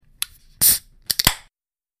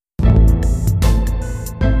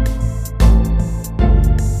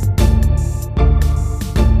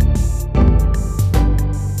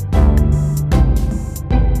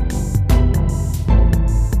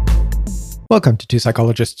Welcome to Two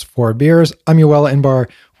Psychologists, Four Beers. I'm Yoel Inbar.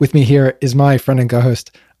 With me here is my friend and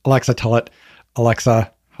co-host, Alexa Tullett.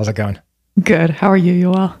 Alexa, how's it going? Good. How are you,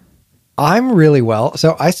 Yoel? I'm really well.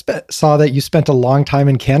 So I saw that you spent a long time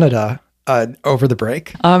in Canada over the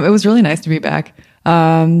break. It was really nice to be back.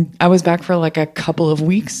 I was back for like a couple of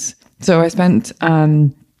weeks. So I spent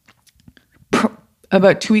about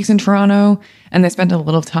 2 weeks in Toronto, and I spent a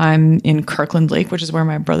little time in Kirkland Lake, which is where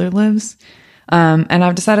my brother lives. And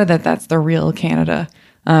I've decided that that's the real Canada.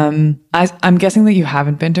 I'm guessing that you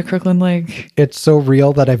haven't been to Kirkland Lake. It's so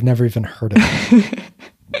real that I've never even heard of it.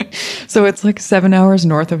 So it's like 7 hours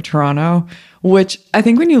north of Toronto, which I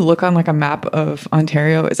think when you look on like a map of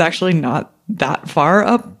Ontario, it's actually not that far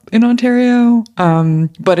up in Ontario.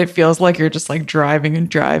 But it feels like you're just like driving and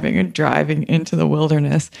driving and driving into the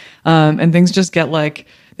wilderness. And things just get like,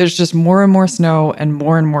 there's just more and more snow and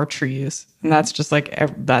more trees. And that's just like,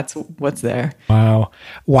 that's what's there. Wow.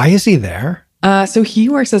 Why is he there? So he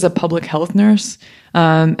works as a public health nurse.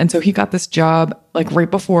 And so he got this job like right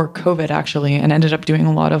before COVID actually, and ended up doing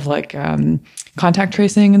a lot of like contact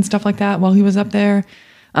tracing and stuff like that while he was up there.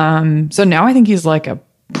 So now I think he's like a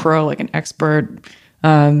pro, like an expert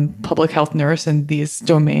public health nurse in these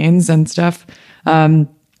domains and stuff.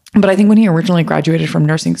 But I think when he originally graduated from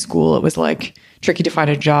nursing school, it was like tricky to find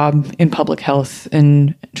a job in public health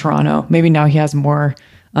in Toronto. Maybe now he has more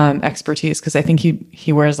expertise because I think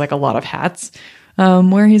he wears like a lot of hats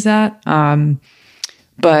where he's at.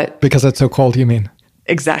 But because it's so cold, you mean?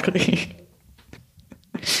 Exactly.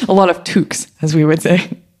 A lot of toques, as we would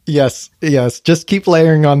say. Yes. Just keep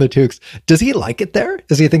layering on the toques. Does he like it there?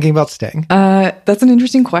 Is he thinking about staying? That's an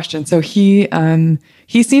interesting question. So he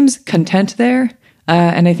seems content there.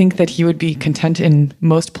 And I think that he would be content in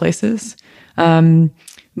most places.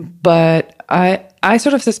 But I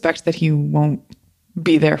sort of suspect that he won't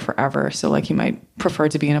be there forever. So like he might prefer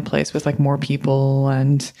to be in a place with like more people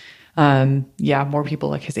and more people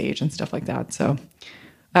like his age and stuff like that. So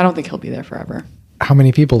I don't think he'll be there forever. How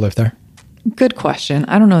many people live there? Good question.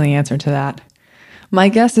 I don't know the answer to that. My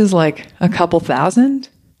guess is like a couple thousand.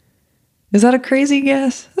 Is that a crazy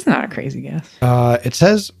guess? That's not a crazy guess. It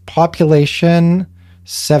says population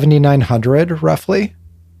 7,900 roughly.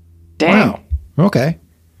 Dang. Wow. Okay.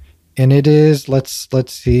 And it is, let's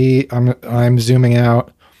see. I'm zooming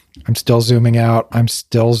out. I'm still zooming out. I'm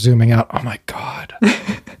still zooming out. Oh my God.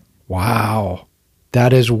 Wow.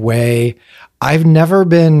 That is I've never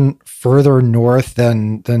been further north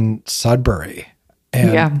than Sudbury.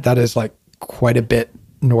 And that is like quite a bit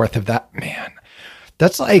north of that. Man,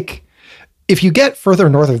 that's like, if you get further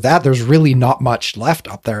north of that, there's really not much left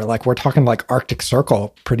up there. Like we're talking like Arctic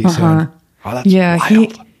Circle pretty soon. Oh, that's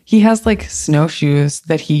wild. He has like snowshoes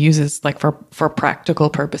that he uses like for practical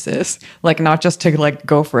purposes, like not just to like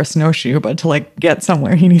go for a snowshoe, but to like get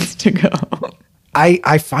somewhere he needs to go.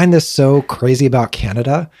 I find this so crazy about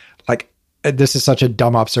Canada. Like this is such a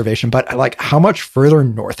dumb observation, but like how much further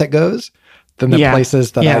north it goes than the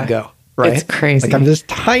places that I go. Right? It's crazy. Like I'm this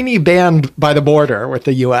tiny band by the border with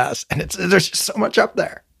the US and there's just so much up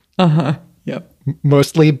there. Yep.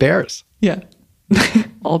 Mostly bears. Yeah.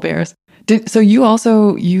 All bears. So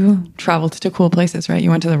you traveled to cool places, right?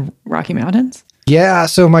 You went to the Rocky Mountains? Yeah.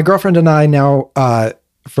 So my girlfriend and I now,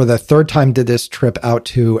 for the third time, did this trip out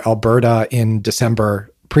to Alberta in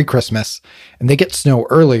December, pre-Christmas, and they get snow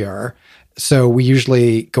earlier. So we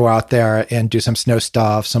usually go out there and do some snow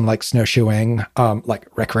stuff, some like snowshoeing, like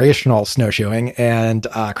recreational snowshoeing and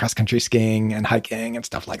cross-country skiing and hiking and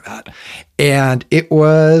stuff like that. And it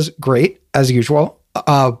was great as usual.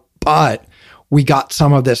 But we got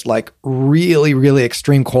some of this like really, really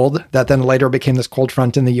extreme cold that then later became this cold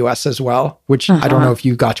front in the US as well, which I don't know if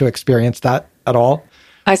you got to experience that at all.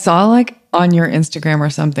 I saw like on your Instagram or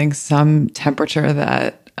something, some temperature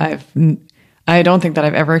that I don't think that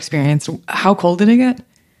I've ever experienced. How cold did it get?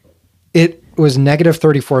 It was negative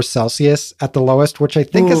 34 Celsius at the lowest, which I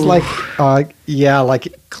think is like,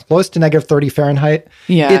 like close to negative 30 Fahrenheit.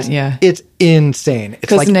 It's insane.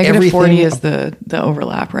 It's like negative 40 is the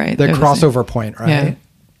overlap, right? The crossover point, right?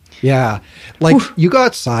 Yeah. Like you go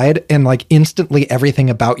outside and like instantly everything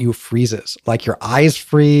about you freezes. Like your eyes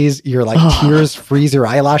freeze, your like tears freeze your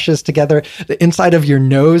eyelashes together. The inside of your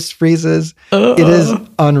nose freezes. It is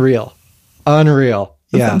unreal. Unreal.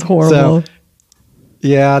 That sounds horrible.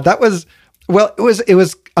 So, that was, it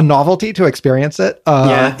was a novelty to experience it.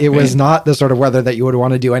 It was not the sort of weather that you would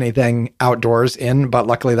want to do anything outdoors in, but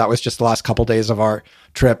luckily that was just the last couple days of our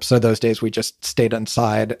trip. So those days we just stayed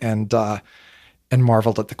inside and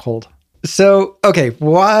marveled at the cold. So, okay,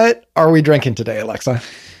 what are we drinking today, Alexa?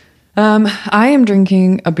 I am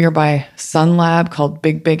drinking a beer by Sun Lab called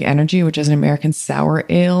Big Big Energy, which is an American sour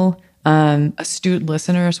ale. astute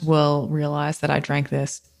listeners will realize that I drank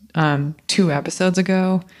this 2 episodes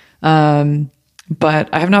ago. But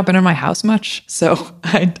I have not been in my house much, so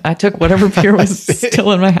I took whatever beer was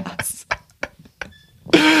still in my house.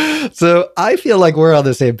 So I feel like we're on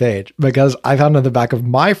the same page because I found in the back of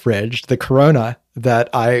my fridge the Corona that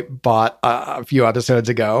I bought a few episodes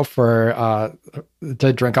ago for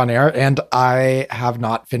to drink on air, and I have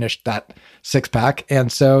not finished that 6-pack,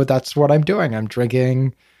 and so that's what I'm doing. I'm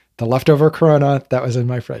drinking the leftover Corona that was in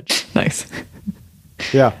my fridge. Nice.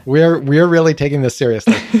 Yeah, we're really taking this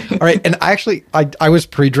seriously. All right, and I was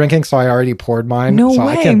pre-drinking, so I already poured mine. No so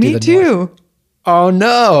way, I can't me do the too. noise. Oh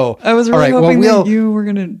no! I was really hoping that you were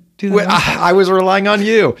gonna do that. I was relying on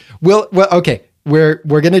you. Okay. We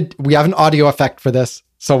have an audio effect for this,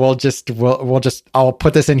 so we'll just I'll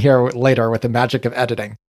put this in here later with the magic of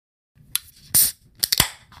editing.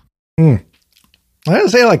 I gotta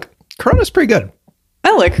say, like, Corona's pretty good.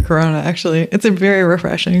 I like Corona, actually. It's a very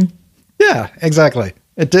refreshing. Yeah, exactly.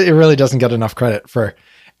 It really doesn't get enough credit for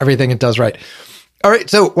everything it does right. All right,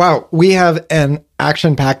 so wow, we have an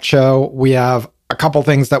action-packed show. We have a couple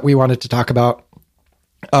things that we wanted to talk about.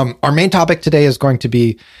 Our main topic today is going to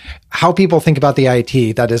be how people think about the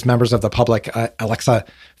IAT, that is, members of the public. Alexa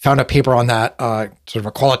found a paper on that, sort of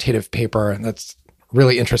a qualitative paper, and that's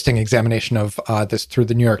really interesting examination of this through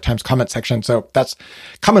the New York Times comment section. So that's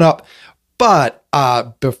coming up. But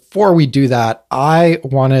before we do that, I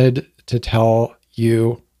wanted to tell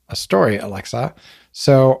you a story, Alexa.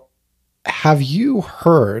 So have you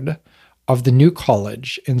heard of the new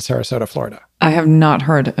college in Sarasota, Florida? I have not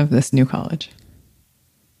heard of this new college.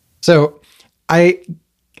 So I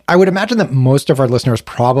would imagine that most of our listeners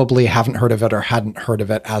probably haven't heard of it or hadn't heard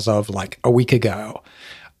of it as of like a week ago.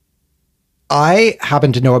 I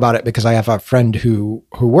happen to know about it because I have a friend who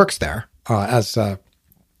works there as a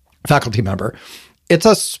faculty member. It's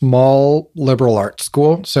a small liberal arts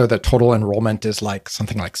school, so the total enrollment is like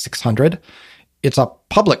something like 600. It's a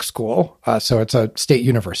public school, so it's a state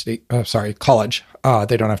university, college.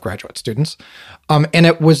 They don't have graduate students. And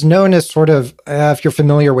it was known as sort of, if you're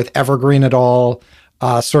familiar with Evergreen at all,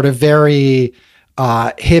 sort of very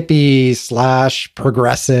hippie /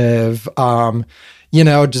 progressive,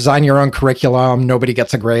 design your own curriculum, nobody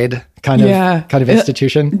gets a grade kind of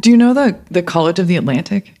institution. Do you know the College of the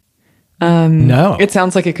Atlantic? No. It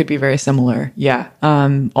sounds like it could be very similar. Yeah.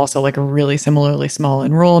 Also like a really similarly small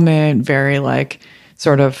enrollment, very like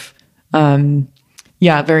sort of,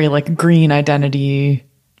 very like green identity.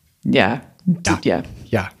 Yeah.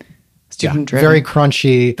 Yeah. Student driven. Very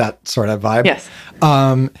crunchy, that sort of vibe. Yes.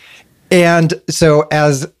 And so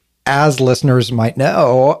as listeners might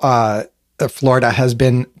know, Florida has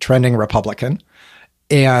been trending Republican.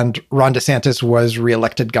 And Ron DeSantis was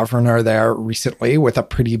reelected governor there recently with a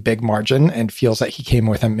pretty big margin and feels that he came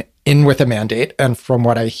with a mandate. And from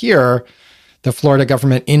what I hear, the Florida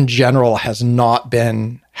government in general has not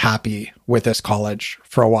been happy with this college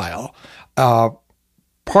for a while.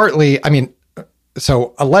 Partly,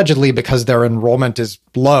 so allegedly because their enrollment is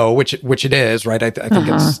low, which it is, right? I think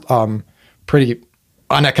it's pretty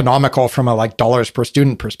uneconomical from a like dollars per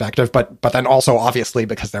student perspective, but then also obviously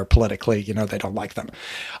because they're politically, they don't like them.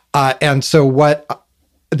 And so what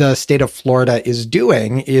the state of Florida is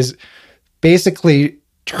doing is basically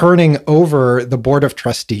turning over the board of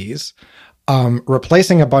trustees,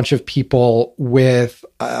 replacing a bunch of people with,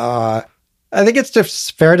 I think it's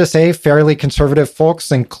just fair to say fairly conservative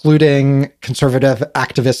folks, including conservative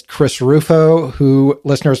activist Chris Rufo, who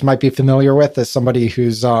listeners might be familiar with as somebody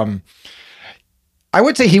who's, I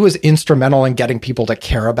would say he was instrumental in getting people to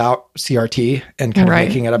care about CRT and kind of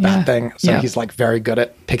making it a bad thing. So he's like very good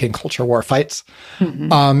at picking culture war fights.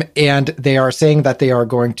 Mm-hmm. And they are saying that they are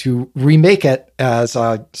going to remake it as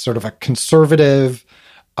a sort of a conservative,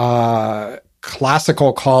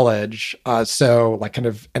 classical college. So like kind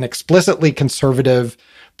of an explicitly conservative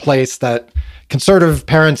place that conservative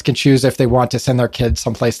parents can choose if they want to send their kids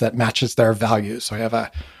someplace that matches their values. So I have a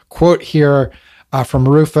quote here from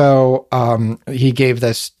Rufo. He gave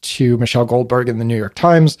this to Michelle Goldberg in the New York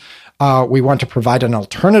Times. We want to provide an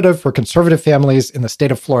alternative for conservative families in the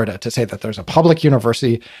state of Florida to say that there's a public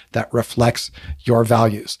university that reflects your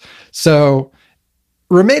values. So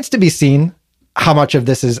remains to be seen how much of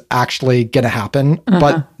this is actually going to happen,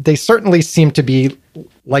 but they certainly seem to be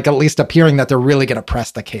like at least appearing that they're really going to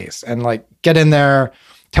press the case and like get in there,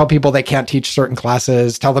 tell people they can't teach certain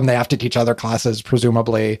classes, tell them they have to teach other classes,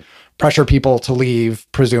 presumably, pressure people to leave,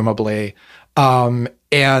 presumably. And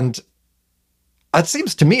it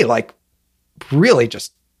seems to me like really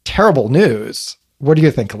just terrible news. What do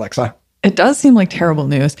you think, Alexa? It does seem like terrible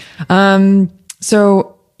news.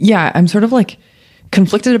 So yeah, I'm sort of like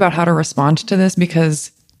conflicted about how to respond to this,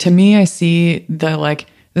 because to me, I see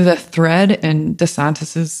the thread in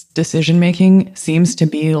DeSantis's decision making seems to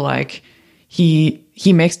be like he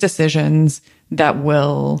makes decisions that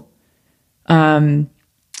will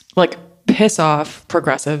like piss off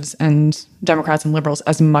progressives and Democrats and liberals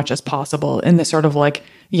as much as possible in this sort of like,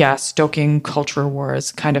 stoking culture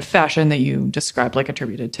wars kind of fashion that you described, like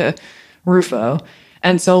attributed to Rufo.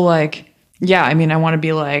 And so like, I mean, I want to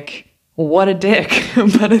be like, what a dick,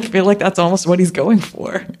 but I feel like that's almost what he's going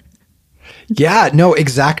for. Yeah, no,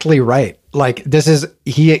 exactly right. Like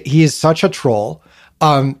he is such a troll.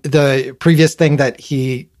 The previous thing that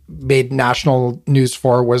he made national news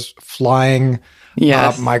for was flying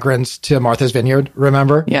migrants to Martha's Vineyard,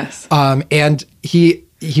 remember? Yes. And he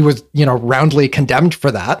was, roundly condemned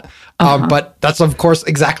for that. But that's of course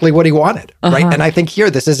exactly what he wanted, right? And I think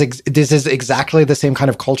here this is exactly the same kind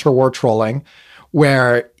of culture war trolling,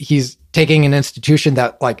 where he's taking an institution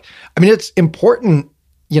that, like, I mean, it's important,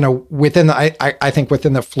 within I think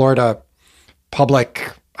within the Florida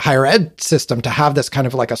public higher ed system to have this kind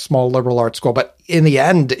of like a small liberal arts school, but in the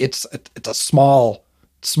end, it's a small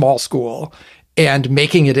school. And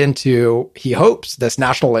making it into, he hopes, this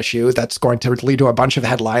national issue that's going to lead to a bunch of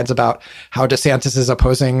headlines about how DeSantis is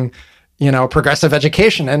opposing, progressive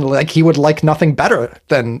education, and like he would like nothing better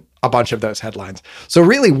than a bunch of those headlines. So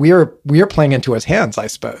really, we're playing into his hands, I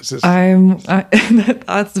suppose.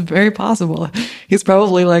 That's very possible. He's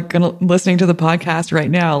probably like listening to the podcast right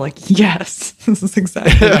now, like, yes, this is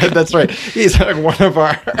exactly right. That's right. He's like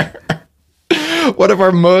one of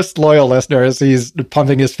our most loyal listeners. He's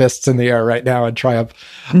pumping his fists in the air right now in triumph.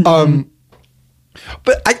 Mm-hmm.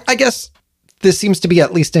 But I guess this seems to be,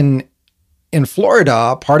 at least in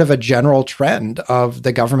Florida, part of a general trend of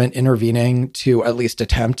the government intervening to at least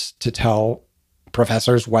attempt to tell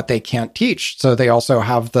professors what they can't teach. So they also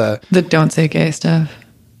have the don't say gay stuff.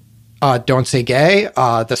 Don't say gay,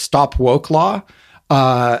 the Stop Woke law,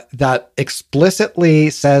 that explicitly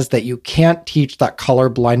says that you can't teach that color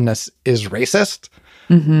blindness is racist.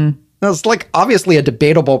 Mm-hmm. Now, it's like obviously a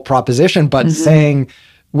debatable proposition, but saying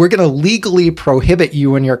we're going to legally prohibit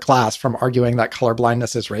you in your class from arguing that color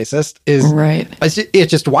blindness is racist is right.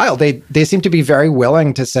 It's just wild. They seem to be very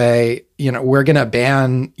willing to say, we're going to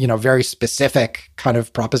ban, very specific kind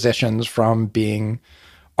of propositions from being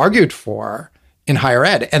argued for in higher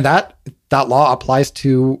ed. And that law applies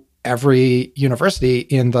to every university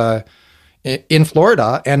in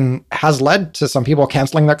Florida, and has led to some people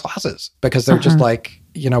canceling their classes because they're just like,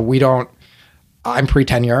 I'm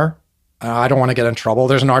pre-tenure. I don't want to get in trouble.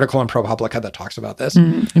 There's an article in ProPublica that talks about this.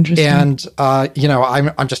 Interesting. And,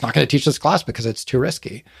 I'm just not going to teach this class because it's too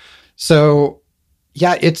risky. So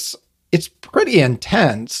yeah, it's pretty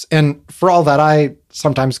intense. And for all that, I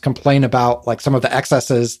sometimes complain about like some of the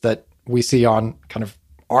excesses that we see on kind of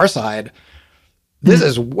our side. This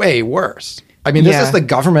is way worse. I mean, this is the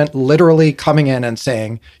government literally coming in and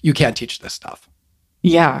saying, you can't teach this stuff.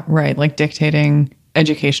 Yeah, right. Like dictating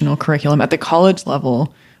educational curriculum at the college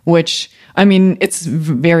level, which, I mean, it's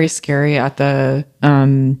very scary at the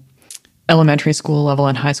elementary school level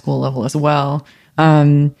and high school level as well.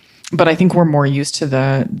 But I think we're more used to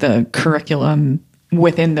the curriculum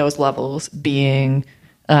within those levels being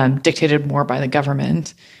dictated more by the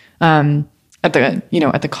government. At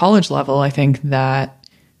the college level, I think that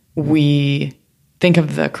we think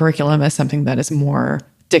of the curriculum as something that is more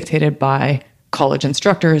dictated by college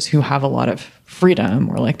instructors who have a lot of freedom,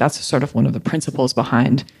 or like that's sort of one of the principles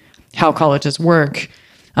behind how colleges work,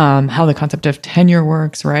 how the concept of tenure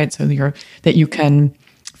works, right? So that you can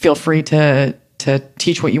feel free to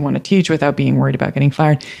teach what you want to teach without being worried about getting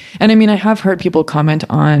fired. And I mean, I have heard people comment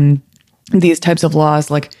on these types of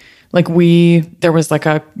laws, like there was like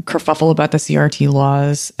a kerfuffle about the CRT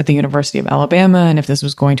laws at the University of Alabama and if this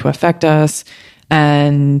was going to affect us.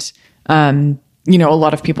 And, a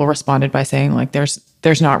lot of people responded by saying like,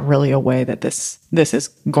 there's not really a way that this is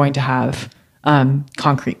going to have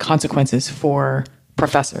concrete consequences for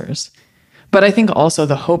professors. But I think also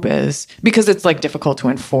the hope is, because it's like difficult to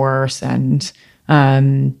enforce and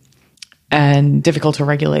difficult to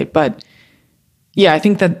regulate, but yeah, I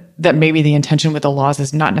think that maybe the intention with the laws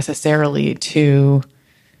is not necessarily to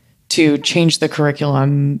change the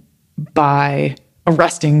curriculum by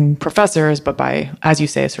arresting professors, but by, as you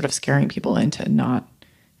say, sort of scaring people into not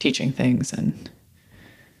teaching things and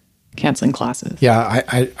canceling classes. Yeah,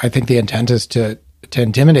 I think the intent is to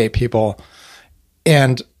intimidate people.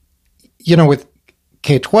 And, with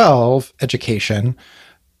K-12 education,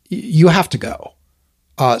 you have to go.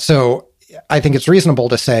 So I think it's reasonable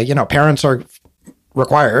to say, parents are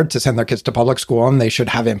required to send their kids to public school and they should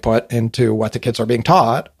have input into what the kids are being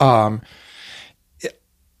taught.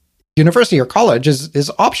 university or college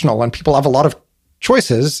is optional and people have a lot of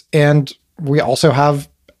choices. And we also have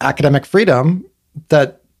academic freedom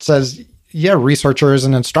that says, yeah, researchers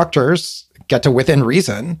and instructors get to, within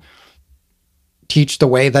reason, teach the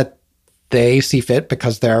way that they see fit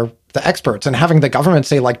because they're the experts. And having the government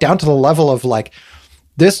say, like, down to the level of like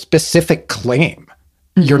this specific claim,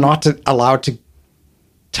 you're not allowed to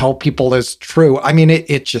tell people is true. I mean,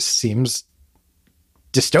 it just seems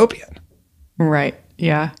dystopian. Right.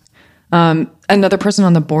 Yeah. Another person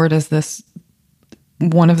on the board is this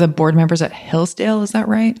one of the board members at Hillsdale. Is that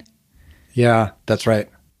right? Yeah, that's right.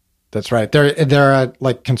 That's right. They're a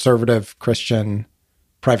like conservative Christian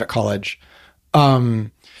private college.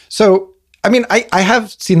 So, I mean, I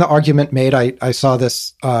have seen the argument made. I saw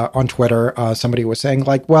this on Twitter. Somebody was saying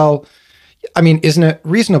like, well, I mean, isn't it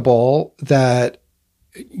reasonable that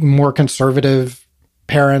more conservative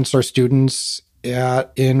parents or students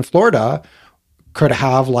in Florida could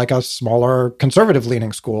have like a smaller conservative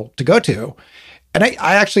leaning school to go to? And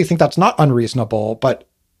I actually think that's not unreasonable, but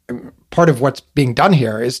part of what's being done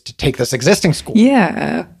here is to take this existing school.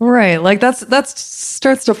 Yeah, right. Like that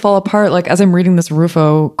starts to fall apart. Like as I'm reading this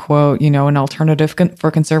Rufo quote, an alternative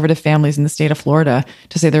for conservative families in the state of Florida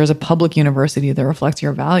to say there's a public university that reflects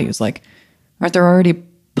your values. Like, aren't there already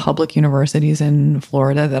public universities in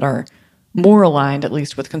Florida that are more aligned, at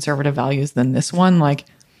least with conservative values, than this one? Like,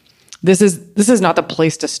 this is not the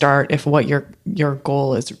place to start if what your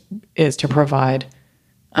goal is to provide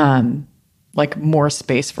like more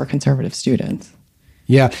space for conservative students.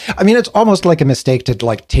 Yeah. I mean, it's almost like a mistake to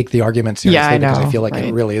like take the argument seriously because I feel like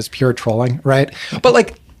it really is pure trolling, right? But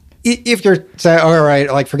like, if you're saying, all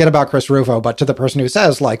right, like forget about Chris Rufo, but to the person who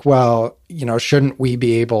says like, well, shouldn't we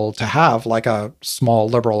be able to have like a small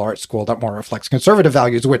liberal arts school that more reflects conservative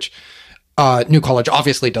values, which New College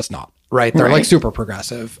obviously does not, right? They're like super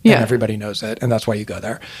progressive and everybody knows it. And that's why you go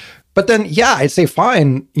there. But then, yeah, I'd say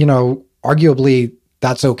fine, arguably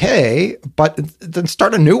that's okay, but then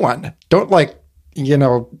start a new one. Don't like,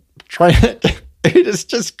 try it. It's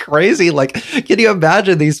just crazy. Like, can you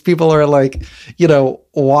imagine these people are like,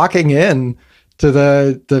 walking in to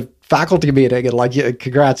the faculty meeting and like,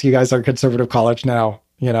 congrats, you guys are conservative college now,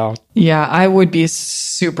 Yeah, I would be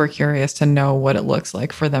super curious to know what it looks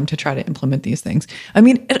like for them to try to implement these things. I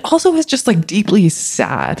mean, it also is just like deeply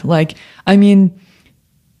sad. Like, I mean,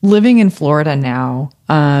 living in Florida now,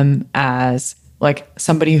 as like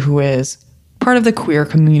somebody who is part of the queer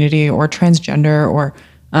community or transgender or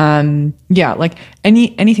like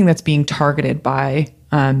anything that's being targeted by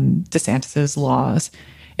DeSantis's laws.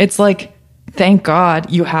 It's like, thank God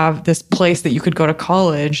you have this place that you could go to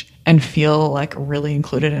college and feel like really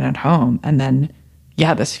included and at home. And then,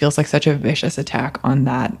 this feels like such a vicious attack on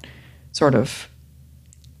that sort of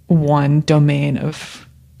one domain of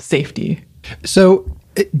safety. So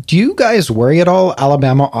do you guys worry at all?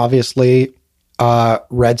 Alabama, obviously,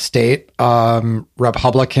 red state,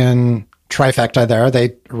 Republican trifecta there. They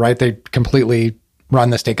completely run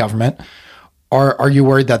the state government. Are you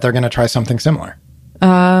worried that they're going to try something similar?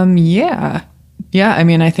 Yeah. I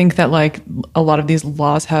mean, I think that like a lot of these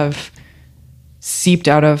laws have seeped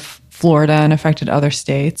out of Florida and affected other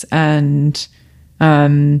states. And,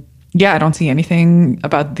 I don't see anything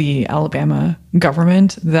about the Alabama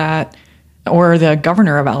government or the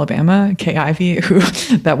governor of Alabama, Kay Ivey,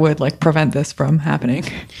 that would like prevent this from happening.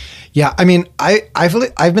 Yeah. I mean, I've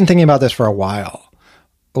been thinking about this for a while,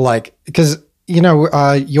 like, because,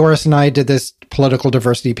 Joris and I did this political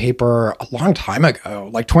diversity paper a long time ago,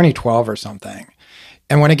 like 2012 or something.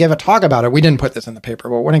 And when I gave a talk about it, we didn't put this in the paper,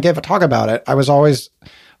 but when I gave a talk about it, I was always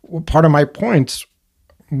one of my points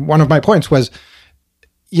was,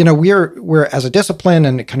 we're as a discipline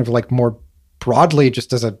and kind of like more broadly,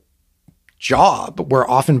 just as a job, we're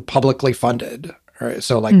often publicly funded. Right?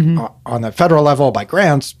 So like on the federal level by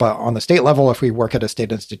grants, but on the state level, if we work at a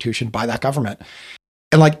state institution by that government.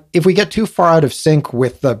 And like, if we get too far out of sync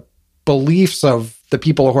with the beliefs of the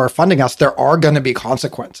people who are funding us, there are going to be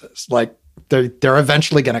consequences. Like they're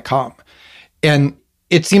eventually going to come. And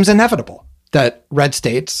it seems inevitable that red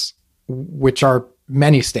states, which are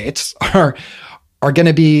many states, are going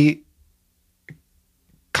to be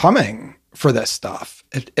coming for this stuff,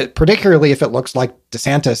 particularly if it looks like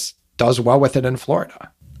DeSantis does well with it in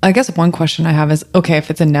Florida. I guess one question I have is, okay,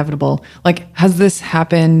 if it's inevitable, like, has this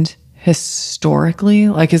happened historically?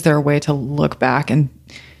 Like, is there a way to look back and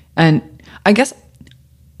I guess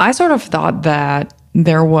I sort of thought that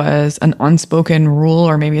there was an unspoken rule,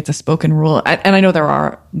 or maybe it's a spoken rule. And I know there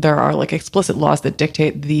are like explicit laws that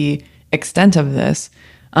dictate the extent of this,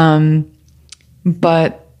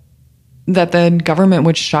 but that the government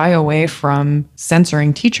would shy away from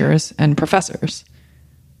censoring teachers and professors.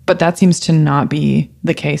 But that seems to not be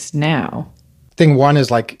the case now. Thing one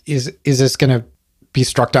is like, is this going to be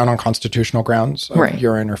struck down on constitutional grounds? Right.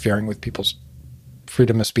 You're interfering with people's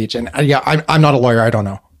freedom of speech. And I'm not a lawyer. I don't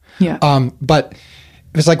know. Yeah. But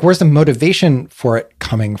it's like, where's the motivation for it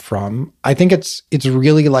coming from? I think it's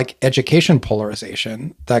really like education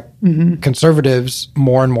polarization that conservatives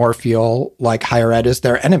more and more feel like higher ed is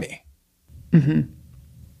their enemy. And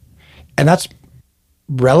that's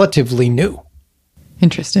relatively new.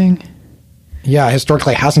 Interesting. Yeah,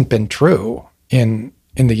 historically hasn't been true in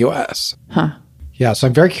the US. Huh. Yeah, so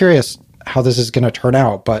I'm very curious how this is going to turn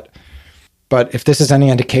out, but if this is any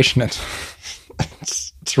indication,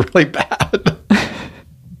 it's really bad.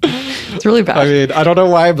 It's really bad. I mean, I don't know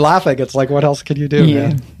why I'm laughing. It's like, what else can you do?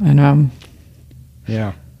 Yeah, man? I know.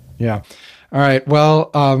 Yeah. All right.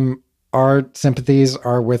 Well, our sympathies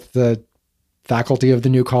are with the faculty of the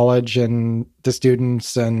new college and the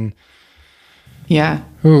students, and yeah.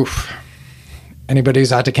 Oof. Anybody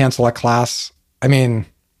who's had to cancel a class. I mean,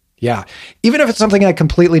 yeah. Even if it's something I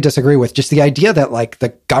completely disagree with, just the idea that like the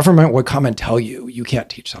government would come and tell you can't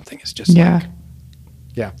teach something is just like,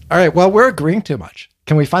 yeah. All right. Well, we're agreeing too much.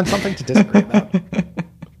 Can we find something to disagree about?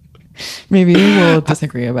 Maybe we'll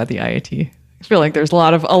disagree about the IAT. I feel like there's a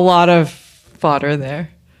lot of fodder there.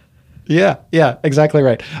 Yeah, exactly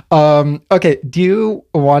right. Okay. Do you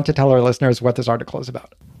want to tell our listeners what this article is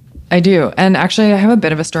about? I do. And actually, I have a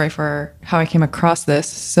bit of a story for how I came across this.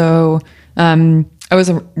 So I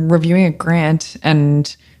was reviewing a grant,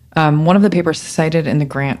 and one of the papers cited in the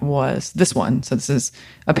grant was this one. So this is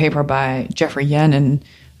a paper by Jeffrey Yen and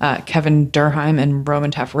Kevin Durheim and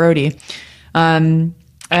Roman Taffaroti. And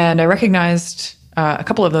I recognized a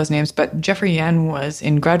couple of those names, but Jeffrey Yen was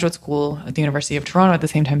in graduate school at the University of Toronto at the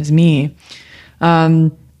same time as me.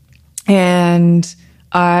 And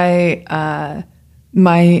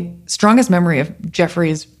my strongest memory of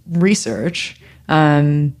Jeffrey's research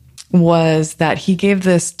was that he gave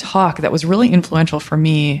this talk that was really influential for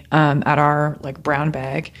me at our like Brown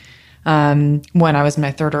Bag when I was in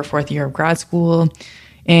my third or fourth year of grad school.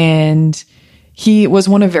 And he was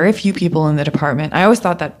one of very few people in the department. I always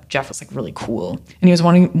thought that Jeff was like really cool. And he was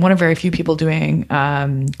one of very few people doing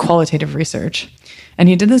qualitative research. And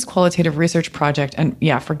he did this qualitative research project. And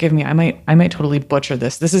yeah, forgive me, I might totally butcher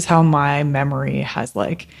this. This is how my memory has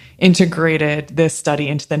like integrated this study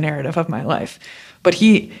into the narrative of my life. But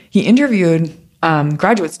he interviewed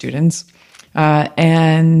graduate students,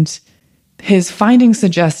 and his findings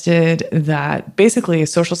suggested that basically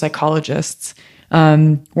social psychologists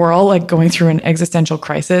we're all like going through an existential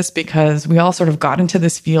crisis because we all sort of got into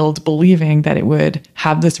this field believing that it would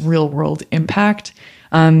have this real world impact.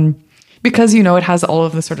 Because, you know, it has all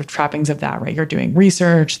of the sort of trappings of that, right? You're doing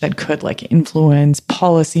research that could like influence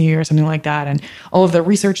policy or something like that. And all of the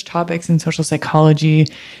research topics in social psychology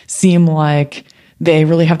seem like they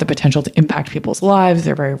really have the potential to impact people's lives.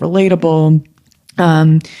 They're very relatable.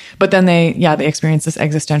 But then they experience this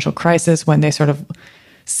existential crisis when they sort of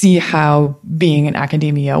see how being in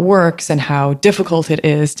academia works and how difficult it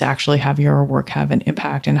is to actually have your work have an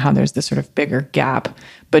impact, and how there's this sort of bigger gap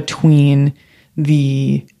between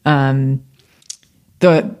the way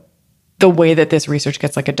that this research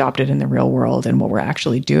gets like adopted in the real world and what we're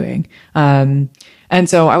actually doing. And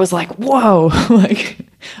so I was like, whoa, like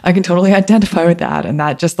I can totally identify with that. And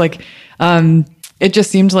that just like, it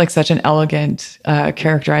just seemed like such an elegant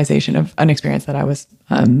characterization of an experience that I was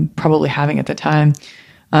probably having at the time.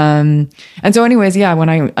 And so anyways, yeah,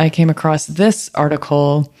 when I came across this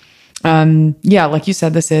article, like you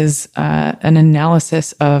said, this is an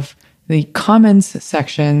analysis of the comments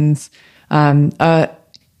sections in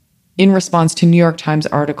response to New York Times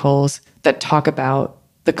articles that talk about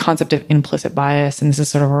the concept of implicit bias. And this is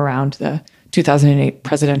sort of around the 2008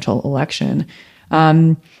 presidential election.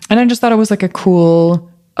 And I just thought it was like a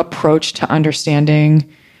cool approach to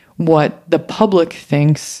understanding what the public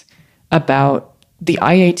thinks about the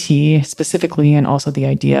IAT specifically, and also the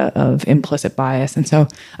idea of implicit bias. And so,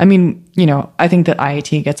 I mean, you know, I think that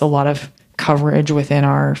IAT gets a lot of coverage within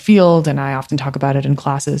our field, and I often talk about it in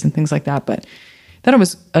classes and things like that. But I thought it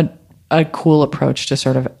was a cool approach to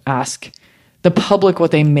sort of ask the public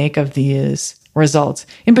what they make of these results,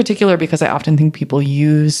 in particular, because I often think people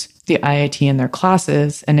use the IAT in their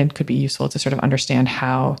classes, and it could be useful to sort of understand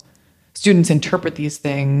how students interpret these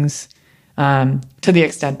things to the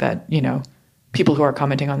extent that, you know, people who are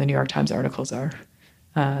commenting on the New York Times articles are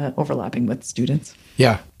overlapping with students.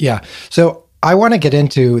 Yeah. So I want to get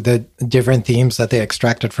into the different themes that they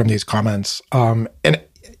extracted from these comments. And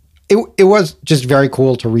it was just very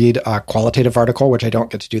cool to read a qualitative article, which I don't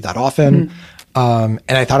get to do that often. And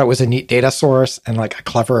I thought it was a neat data source and like a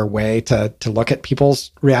clever way to look at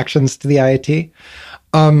people's reactions to the IIT.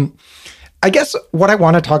 I guess what I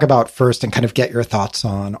want to talk about first and kind of get your thoughts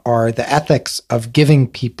on are the ethics of giving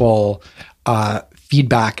people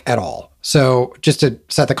feedback at all. So just to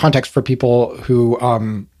set the context for people who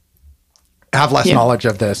have less knowledge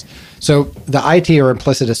of this. So the IIT, or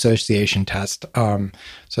implicit association test,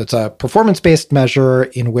 so it's a performance-based measure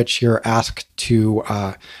in which you're asked to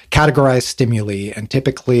categorize stimuli. And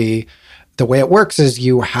typically the way it works is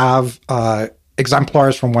you have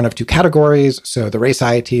exemplars from one of two categories. So the race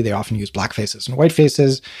IIT, they often use black faces and white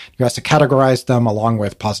faces. You're asked to categorize them along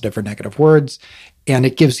with positive or negative words. And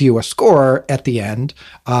it gives you a score at the end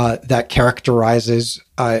that characterizes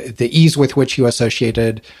the ease with which you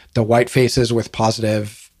associated the white faces with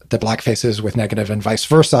positive, the black faces with negative, and vice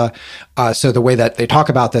versa. So the way that they talk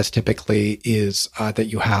about this typically is that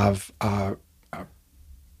you have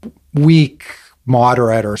weak,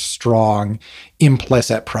 moderate, or strong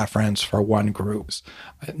implicit preference for one groups.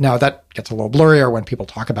 Now that gets a little blurrier when people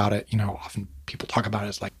talk about it. Often people talk about it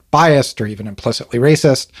as like biased or even implicitly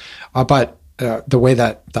racist. But the way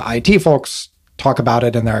that the IIT folks talk about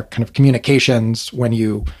it in their kind of communications when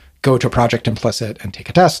you go to Project Implicit and take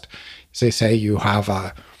a test, is they say you have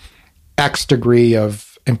a X degree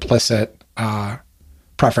of implicit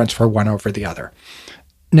preference for one over the other.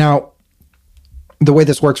 Now, the way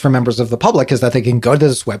this works for members of the public is that they can go to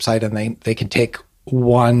this website and they can take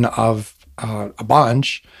one of a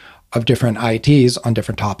bunch of different IITs on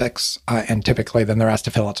different topics. And typically then they're asked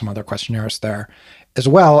to fill out some other questionnaires there as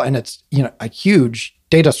well. And it's, a huge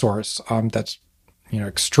data source that's,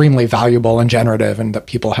 extremely valuable and generative, and that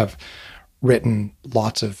people have written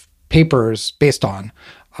lots of papers based on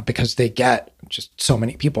because they get just so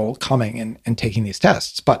many people coming and taking these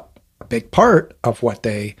tests. But a big part of what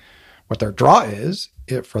their draw is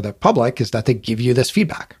for the public is that they give you this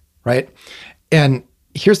feedback, right? And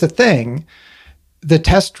here's the thing, the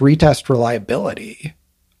retest reliability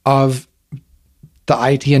of the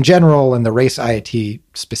IIT in general and the race IIT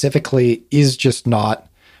specifically is just not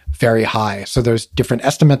very high. So there's different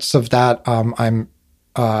estimates of that. I'm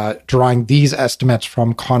drawing these estimates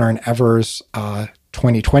from Connor and Evers'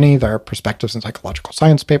 2020, their Perspectives in Psychological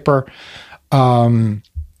Science paper. And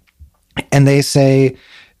they say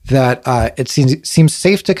that it seems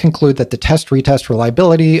safe to conclude that the retest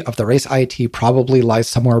reliability of the race IIT probably lies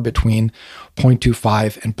somewhere between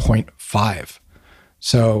 0.25 and 0.5.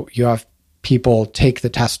 So you have people take the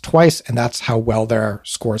test twice, and that's how well their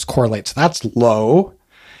scores correlate. So that's low.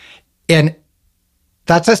 And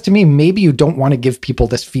that says to me, maybe you don't want to give people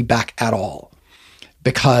this feedback at all,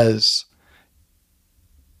 because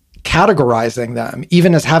categorizing them,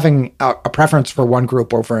 even as having a preference for one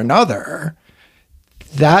group over another,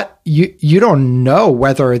 that you don't know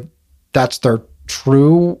whether that's their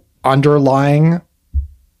true underlying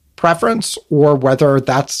preference or whether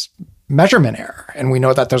that's measurement error. And we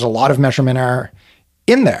know that there's a lot of measurement error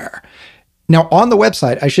in there. Now, on the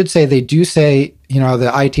website, I should say they do say, the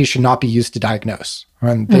IIT should not be used to diagnose.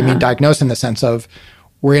 And they mean diagnose in the sense of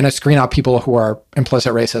we're going to screen out people who are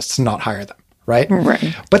implicit racists and not hire them, right?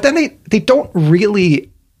 Right. But then they don't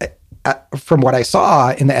really, from what I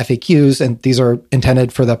saw in the FAQs, and these are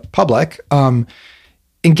intended for the public,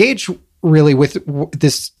 engage really with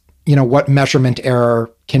this, what measurement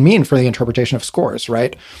error can mean for the interpretation of scores,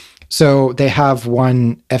 right? So they have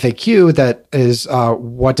one FAQ that is,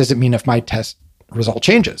 what does it mean if my test result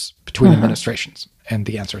changes between administrations? And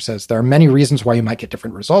the answer says there are many reasons why you might get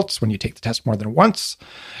different results when you take the test more than once.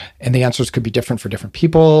 And the answers could be different for different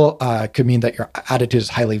people. It could mean that your attitude is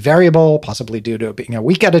highly variable, possibly due to being a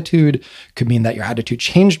weak attitude. Could mean that your attitude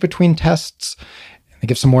changed between tests. And they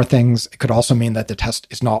give some more things. It could also mean that the test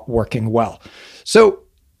is not working well. So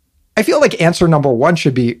I feel like answer number one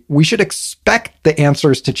should be, we should expect the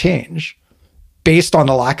answers to change based on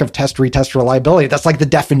the lack of retest reliability. That's like the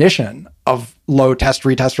definition of low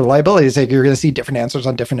retest reliability. It's like you're going to see different answers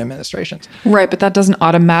on different administrations. Right, but that doesn't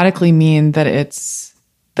automatically mean that it's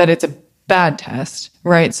a bad test,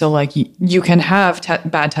 right? So like you can have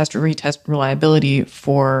bad retest reliability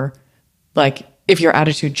for like if your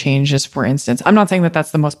attitude changes, for instance. I'm not saying that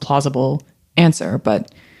that's the most plausible answer,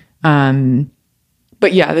 but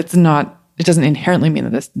yeah, it doesn't inherently mean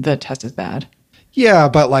that the test is bad. Yeah,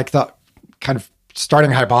 but like the kind of starting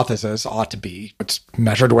hypothesis ought to be it's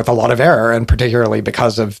measured with a lot of error, and particularly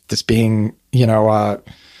because of this being, a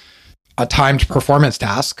timed performance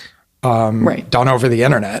task done over the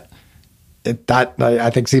internet. That I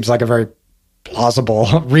think seems like a very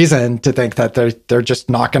plausible reason to think that they're just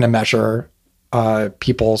not going to measure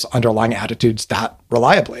people's underlying attitudes that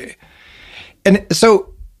reliably. And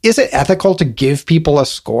so is it ethical to give people a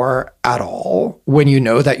score at all when you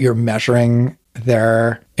know that you're measuring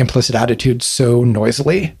their implicit attitude so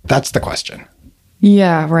noisily? That's the question.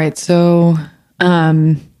 Yeah, right. So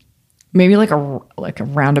maybe like a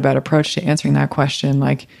roundabout approach to answering that question.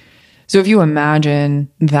 Like, so if you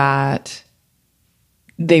imagine that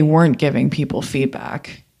they weren't giving people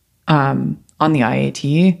feedback on the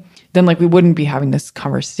IAT, then like we wouldn't be having this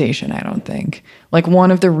conversation, I don't think. Like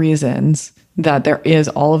one of the reasons that there is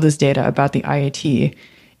all of this data about the IAT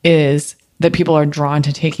is that people are drawn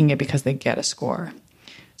to taking it because they get a score.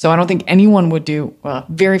 So I don't think anyone would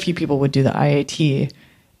very few people would do the IAT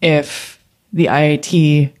if the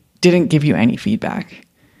IAT didn't give you any feedback.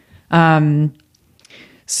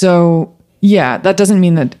 So yeah, that doesn't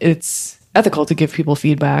mean that it's ethical to give people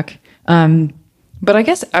feedback. But I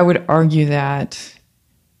guess I would argue that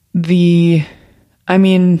the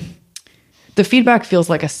feedback feels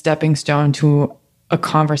like a stepping stone to a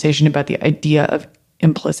conversation about the idea of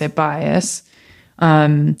implicit bias.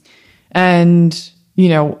 And,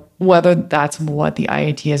 whether that's what the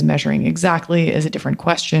IAT is measuring exactly is a different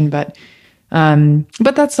question. But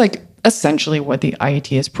that's like essentially what the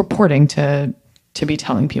IAT is purporting to be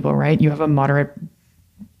telling people, right? You have a moderate,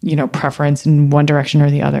 preference in one direction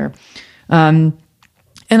or the other. And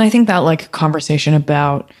I think that like conversation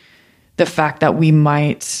about the fact that we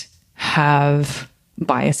might have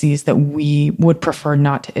biases that we would prefer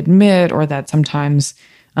not to admit, or that sometimes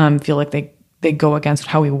feel like they go against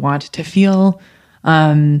how we want to feel.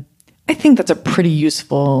 I think that's a pretty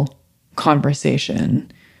useful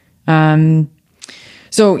conversation.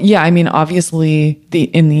 So yeah, obviously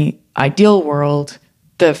in the ideal world,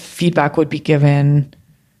 the feedback would be given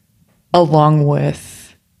along with,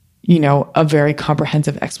 a very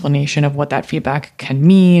comprehensive explanation of what that feedback can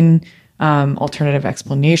mean, alternative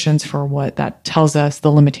explanations for what that tells us,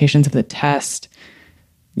 the limitations of the test,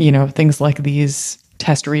 things like these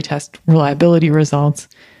test-retest reliability results.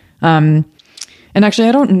 And actually,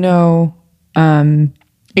 I don't know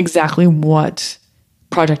exactly what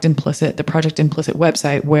the Project Implicit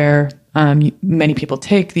website where many people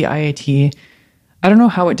take the IAT. I don't know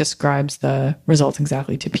how it describes the results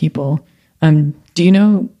exactly to people. Do you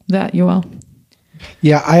know that, Yoel?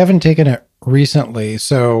 Yeah, I haven't taken it recently.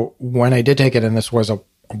 So when I did take it, and this was a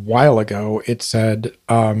while ago, it said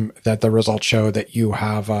that the results show that you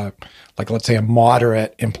have let's say a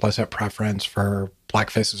moderate implicit preference for black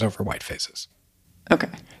faces over white faces. Okay.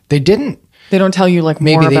 They don't tell you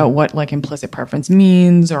more about what implicit preference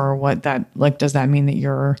means, or what that does that mean that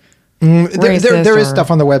you're racist? There is stuff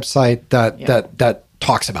on the website that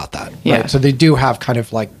talks about that. Yeah. Right? So they do have kind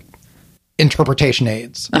of interpretation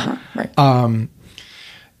aids. Right.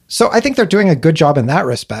 So I think they're doing a good job in that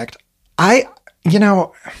respect. It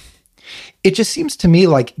just seems to me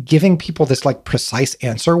like giving people this precise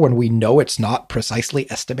answer when we know it's not precisely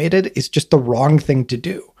estimated is just the wrong thing to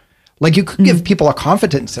do. You could give people a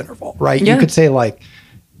confidence interval, right? Yeah. You could say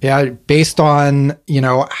based on,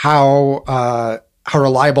 how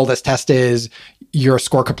reliable this test is, your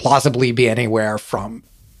score could plausibly be anywhere from,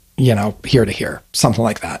 here to here, something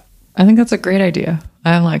like that. I think that's a great idea.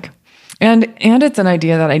 And it's an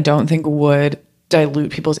idea that I don't think would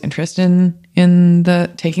dilute people's interest in the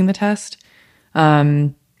taking the test.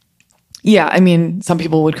 Some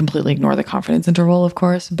people would completely ignore the confidence interval, of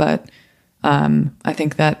course, but I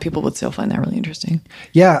think that people would still find that really interesting.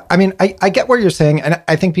 Yeah. I get what you're saying. And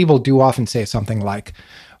I think people do often say something like,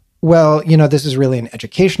 well, this is really an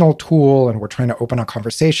educational tool and we're trying to open a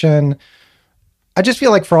conversation. I just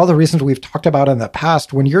feel like for all the reasons we've talked about in the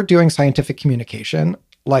past, when you're doing scientific communication,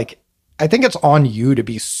 I think it's on you to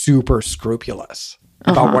be super scrupulous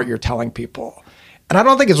about what you're telling people. And I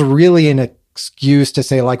don't think it's really an excuse to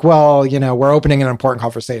say we're opening an important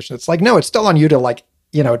conversation. It's no, it's still on you to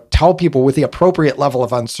tell people with the appropriate level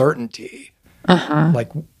of uncertainty,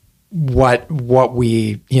 what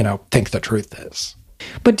we, think the truth is.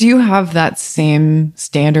 But do you have that same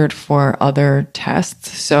standard for other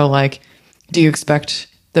tests? So do you expect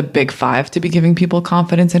the Big Five to be giving people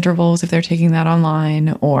confidence intervals if they're taking that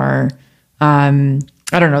online? Or, I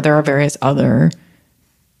don't know, there are various other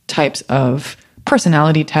types of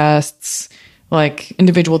personality tests,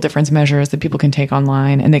 individual difference measures that people can take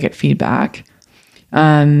online and they get feedback.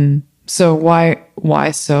 So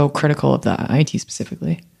why so critical of the IAT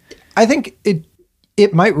specifically? I think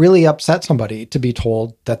it might really upset somebody to be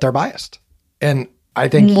told that they're biased. And I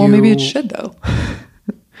think maybe it should though.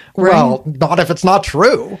 Right? Well, not if it's not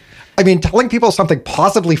true. Telling people something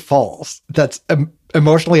possibly false that's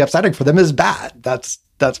emotionally upsetting for them is bad. That's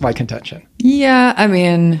my contention. Yeah,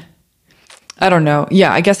 I don't know.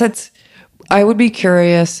 Yeah, I guess I would be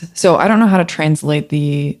curious. So I don't know how to translate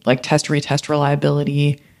the like test retest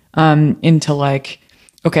reliability into like,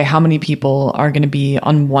 okay, how many people are going to be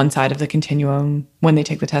on one side of the continuum when they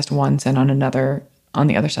take the test once and on the other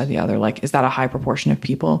side of the other? Like, is that a high proportion of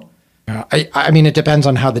people? I mean, it depends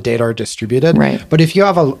on how the data are distributed. Right. But if you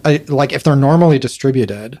have like if they're normally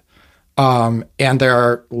distributed, and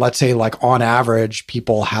they're, let's say, like on average,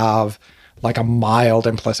 people have like a mild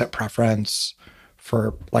implicit preference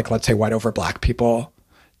for, like, let's say, white over black people,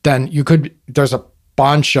 then there's a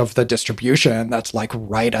bunch of the distribution that's like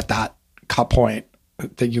right at that cut point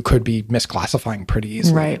that you could be misclassifying pretty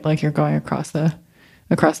easily. Right. Like you're going across the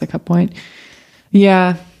cut point.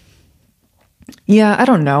 Yeah. Yeah. I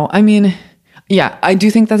don't know. I mean, yeah, I do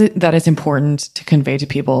think that it's important to convey to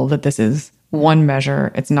people that this is one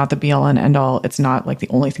measure. It's not the be all and end all. It's not like the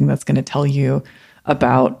only thing that's going to tell you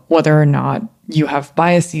about whether or not you have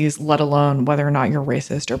biases, let alone whether or not you're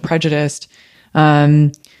racist or prejudiced.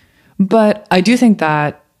 But I do think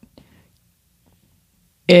that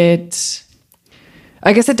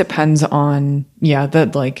I guess it depends on,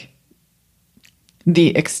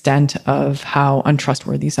 the extent of how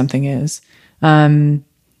untrustworthy something is.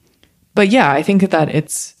 But yeah, I think that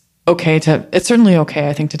it's certainly okay,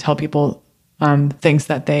 I think, to tell people things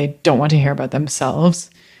that they don't want to hear about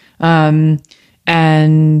themselves.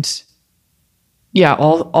 And yeah,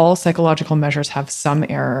 all psychological measures have some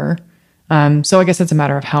error. So I guess it's a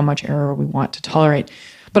matter of how much error we want to tolerate.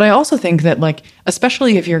 But I also think that, like,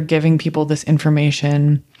 especially if you're giving people this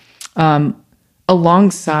information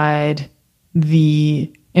alongside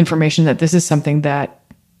the information that this is something that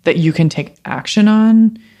you can take action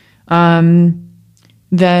on,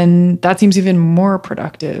 then that seems even more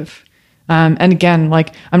productive. And again,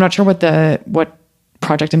 like, I'm not sure what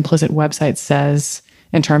Project Implicit website says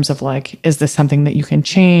in terms of, like, is this something that you can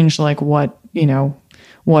change? Like, what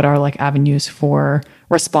are like avenues for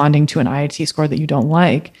responding to an IIT score that you don't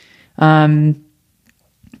like? But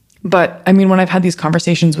I mean, when I've had these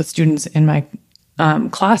conversations with students in my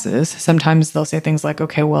classes, sometimes they'll say things like,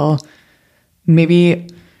 okay, well, maybe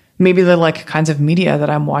the like kinds of media that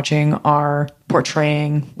I'm watching are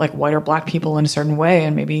portraying like white or black people in a certain way,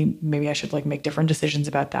 and maybe I should like make different decisions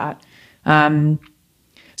about that.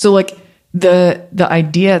 So like the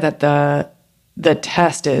idea that the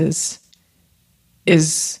test is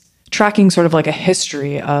tracking sort of like a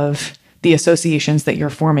history of the associations that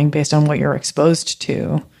you're forming based on what you're exposed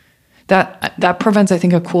to, that prevents, I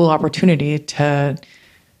think, a cool opportunity to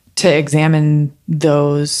examine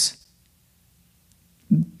those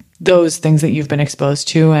things that you've been exposed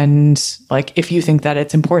to, and like, if you think that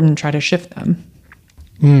it's important, try to shift them.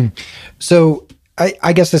 So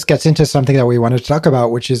I guess this gets into something that we wanted to talk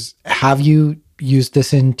about, which is, have you used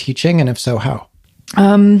this in teaching, and if so, how?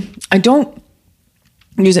 I don't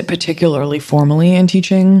use it particularly formally in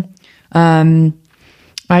teaching.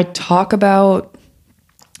 I talk about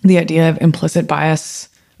the idea of implicit bias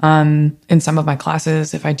in some of my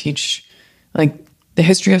classes. If I teach like the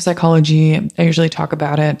history of psychology, I usually talk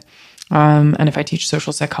about it. And if I teach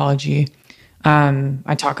social psychology,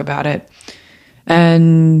 I talk about it.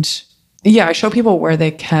 And yeah, I show people where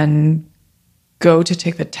they can go to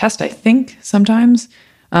take the test, I think, sometimes.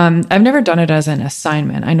 I've never done it as an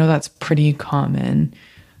assignment. I know that's pretty common.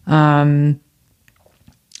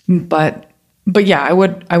 But yeah,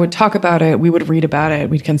 I would talk about it. We would read about it.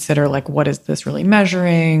 We'd consider, like, what is this really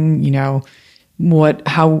measuring? A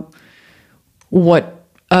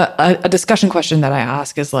discussion question that I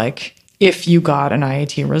ask is like, if you got an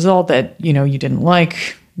IIT result that, you didn't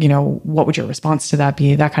like, what would your response to that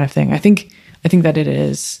be? That kind of thing. I think that it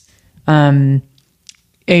is,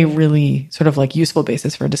 a really sort of like useful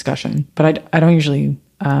basis for a discussion, but I don't usually,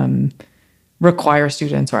 require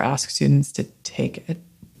students or ask students to take it.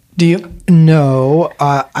 Do you? No,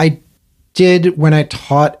 I did when I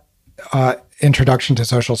taught Introduction to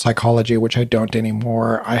Social Psychology, which I don't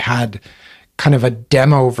anymore. I had kind of a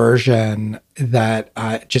demo version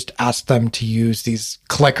that just asked them to use these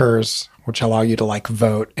clickers, which allow you to like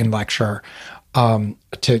vote in lecture,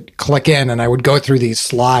 to click in, and I would go through these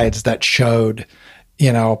slides that showed,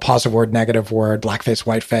 positive word, negative word, blackface,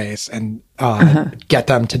 whiteface, and get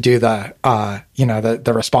them to do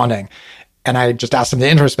the responding. And I just asked them to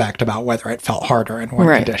introspect about whether it felt harder in one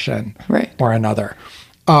condition or another.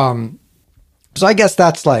 So I guess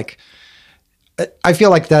that's like, I feel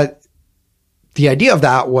like that the idea of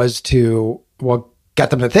that was to, get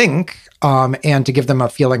them to think, and to give them a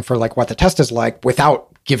feeling for like what the test is like without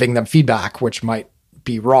giving them feedback, which might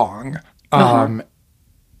be wrong. And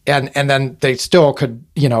then they still could,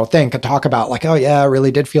 think and talk about like, oh yeah, I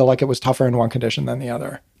really did feel like it was tougher in one condition than the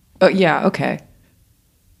other. Oh yeah. Okay.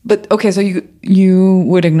 But okay, so you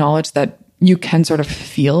would acknowledge that you can sort of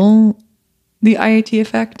feel the IAT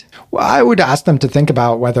effect? Well, I would ask them to think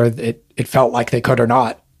about whether it felt like they could or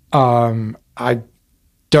not. I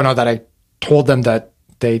don't know that I told them that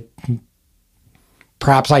they,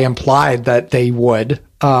 perhaps I implied that they would,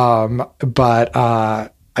 but I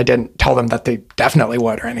didn't tell them that they definitely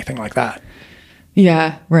would or anything like that.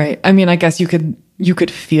 Yeah, right. I mean, I guess you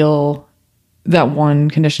could feel that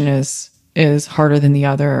one condition is harder than the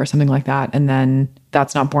other or something like that, and then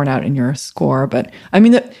that's not borne out in your score. But I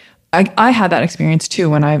mean, I had that experience too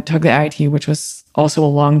when I took the IIT, which was also a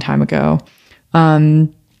long time ago.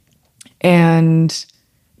 And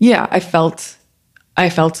yeah, I felt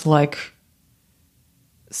like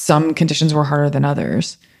some conditions were harder than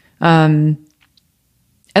others. And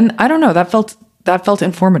I don't know, that felt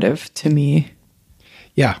informative to me.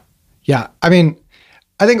 Yeah. Yeah. I mean,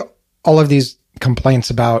 I think all of these complaints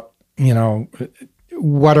about,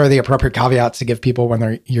 what are the appropriate caveats to give people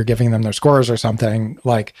when you're giving them their scores or something,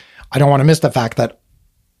 like, I don't want to miss the fact that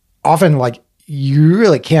often, like, you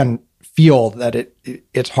really can feel that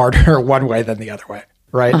it's harder one way than the other way,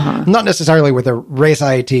 right? Uh-huh. Not necessarily with a race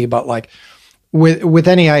IAT, but like with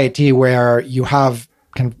any IAT where you have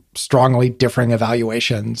kind of strongly differing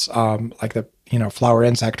evaluations, like the flower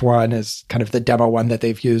insect one is kind of the demo one that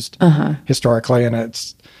they've used historically,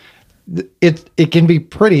 and it can be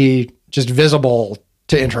pretty just visible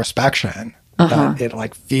to introspection that it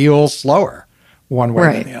like feels slower one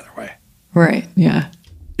way than the other way. Right. Yeah.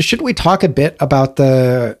 Should we talk a bit about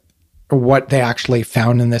what they actually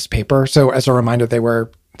found in this paper? So as a reminder, they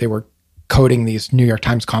were coding these New York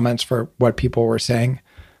Times comments for what people were saying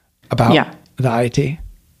about the IIT.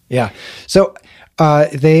 Yeah. So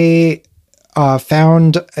they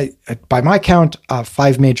found, by my count,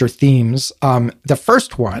 5 major themes. The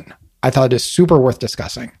first one I thought is super worth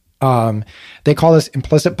discussing. They call this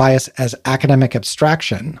implicit bias as academic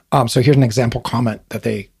abstraction. So here's an example comment that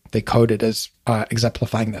they coded as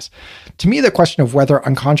exemplifying this. To me, the question of whether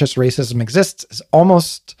unconscious racism exists is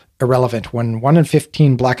almost irrelevant when 1 in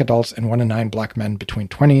 15 Black adults and 1 in 9 Black men between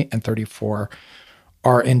 20 and 34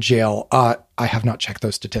 are in jail. I have not checked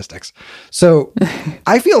those statistics. So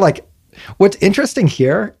I feel like what's interesting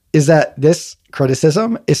here is that this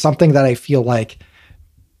criticism is something that I feel like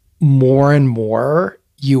more and more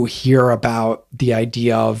you hear about the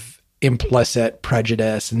idea of implicit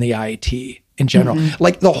prejudice in the IIT in general. Mm-hmm.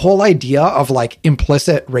 Like the whole idea of like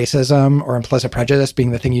implicit racism or implicit prejudice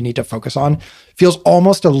being the thing you need to focus on feels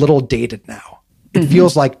almost a little dated now. It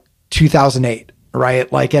feels like 2008,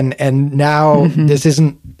 right? Like, and now these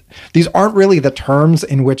aren't really the terms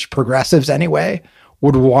in which progressives anyway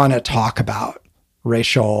would want to talk about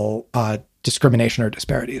racial discrimination or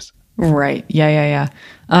disparities. Right. Yeah.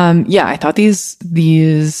 I thought these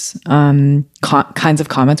kinds of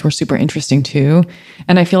comments were super interesting too.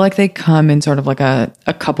 And I feel like they come in sort of like a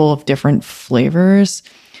couple of different flavors.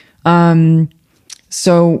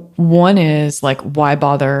 So one is like, why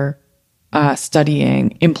bother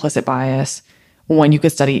studying implicit bias when you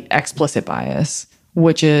could study explicit bias,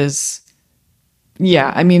 which is,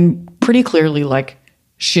 pretty clearly like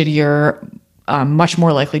shittier, much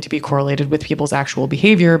more likely to be correlated with people's actual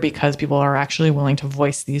behavior because people are actually willing to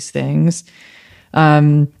voice these things.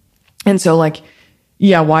 And so like,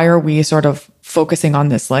 why are we sort of focusing on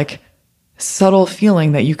this like subtle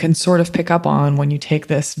feeling that you can sort of pick up on when you take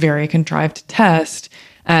this very contrived test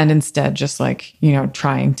and instead just like,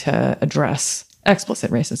 trying to address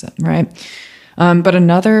explicit racism, right? But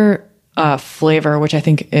another flavor, which I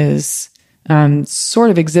think is sort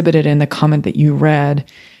of exhibited in the comment that you read,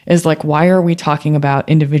 is like, why are we talking about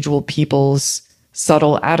individual people's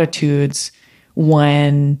subtle attitudes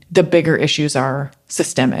when the bigger issues are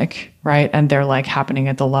systemic, right? And they're like happening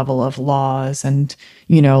at the level of laws and,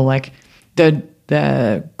 like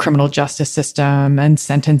the criminal justice system and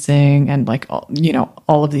sentencing and like,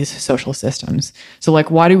 all of these social systems. So like,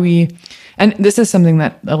 why do we, and this is something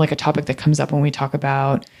that like a topic that comes up when we talk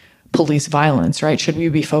about police violence, right? Should we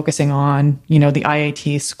be focusing on, the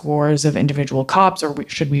IAT scores of individual cops, or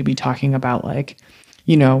should we be talking about like,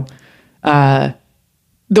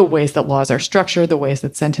 the ways that laws are structured, the ways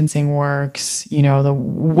that sentencing works,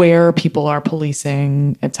 where people are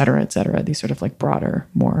policing, et cetera, these sort of like broader,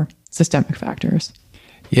 more systemic factors.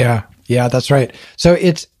 Yeah, that's right. So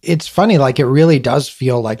it's funny, like it really does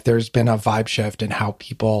feel like there's been a vibe shift in how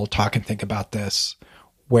people talk and think about this,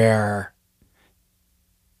 where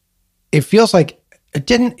it feels like,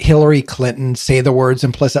 didn't Hillary Clinton say the words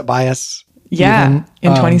implicit bias? Yeah,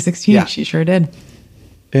 in 2016, she sure did.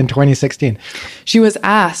 In 2016. She was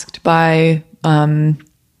asked by,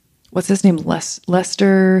 what's his name?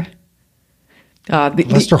 Lester.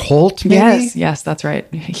 Lester Holt, maybe? Yes, that's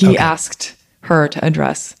right. He asked her to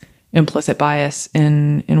address implicit bias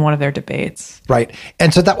in one of their debates. Right.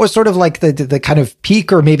 And so that was sort of like the kind of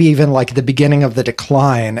peak, or maybe even like the beginning of the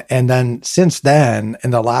decline. And then since then,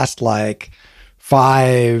 in the last like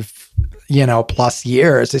 5, plus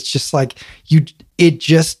years, it's just like it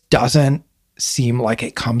just doesn't seem like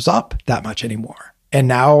it comes up that much anymore. And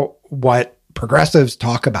now what progressives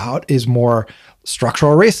talk about is more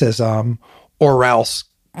structural racism, or else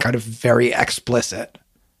kind of very explicit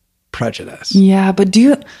prejudice. Yeah, but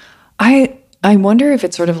I wonder if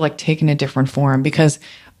it's sort of like taken a different form, because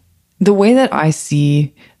the way that I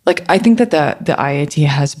see, like, I think that the IAT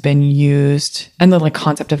has been used, and the like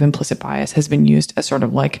concept of implicit bias has been used as sort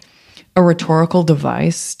of like a rhetorical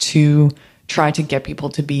device to try to get people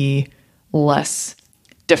to be less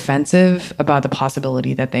defensive about the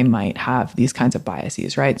possibility that they might have these kinds of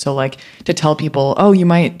biases, right? So like to tell people, oh,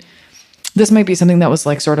 this might be something that was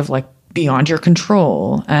like sort of like beyond your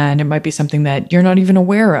control, and it might be something that you're not even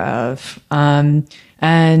aware of. And,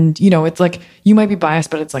 it's like you might be biased,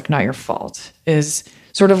 but it's like not your fault, is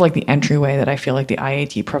sort of like the entryway that I feel like the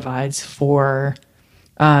IAT provides for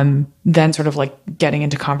then sort of like getting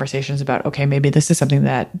into conversations about, okay, maybe this is something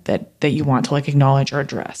that you want to like acknowledge or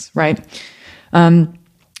address, right?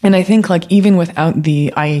 And I think like even without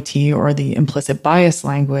the IAT or the implicit bias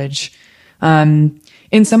language,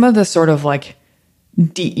 in some of the sort of like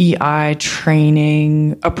DEI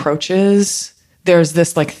training approaches, there's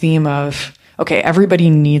this like theme of, okay, everybody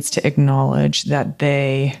needs to acknowledge that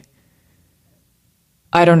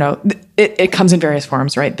it comes in various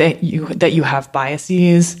forms, right? That you have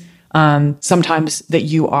biases, sometimes that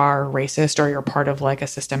you are racist or you're part of like a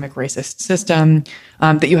systemic racist system,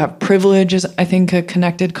 that you have privilege is, I think, a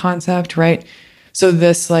connected concept, right? So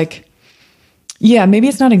this like, yeah, maybe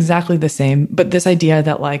it's not exactly the same, but this idea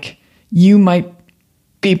that like you might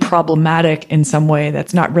be problematic in some way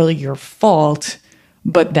that's not really your fault,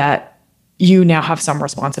 but that you now have some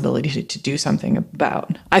responsibility to do something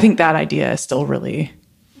about. I think that idea is still really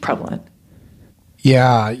prevalent.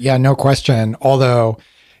 Yeah, no question. Although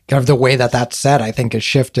kind of the way that that's said, I think has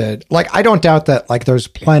shifted. Like, I don't doubt that like there's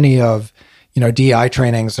plenty of, DI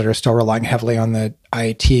trainings that are still relying heavily on the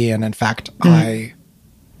IAT. And in fact, I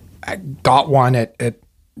got one at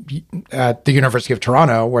the University of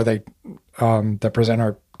Toronto where the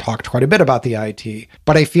presenter talked quite a bit about the IAT.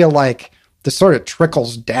 But I feel like this sort of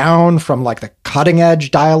trickles down from like the cutting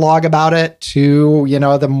edge dialogue about it to,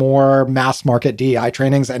 the more mass market DEI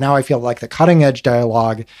trainings. And now I feel like the cutting edge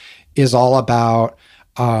dialogue is all about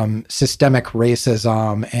systemic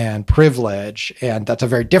racism and privilege. And that's a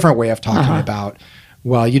very different way of talking about,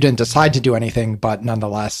 well, you didn't decide to do anything, but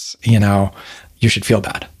nonetheless, you should feel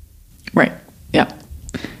bad. Right. Yeah.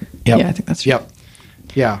 Yep. Yeah, I think that's true.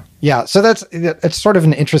 Yep. Yeah. So it's sort of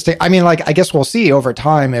an interesting, I mean, like, I guess we'll see over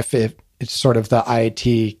time if it's sort of the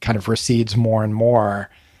IAT kind of recedes more and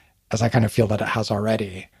more, as I kind of feel that it has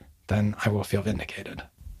already, then I will feel vindicated.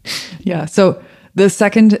 Yeah. So the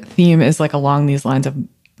second theme is like along these lines of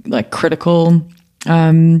like critical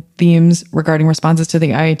themes regarding responses to the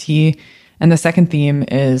IAT. And the second theme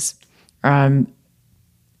is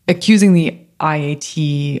accusing the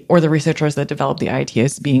IAT or the researchers that developed the IAT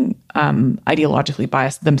as being ideologically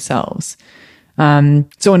biased themselves.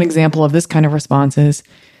 So an example of this kind of response is,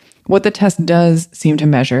 what the test does seem to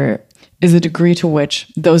measure is the degree to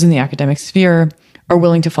which those in the academic sphere are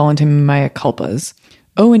willing to fall into mea culpas.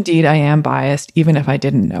 Oh, indeed, I am biased, even if I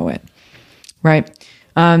didn't know it. Right?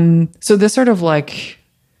 So this sort of like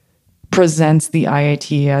presents the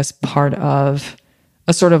IAT as part of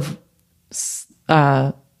a sort of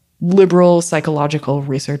liberal psychological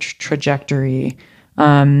research trajectory,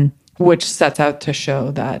 which sets out to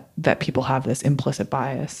show that people have this implicit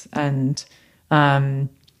bias and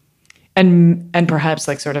perhaps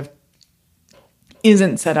like sort of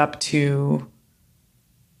isn't set up to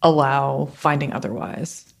allow finding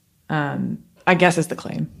otherwise, I guess is the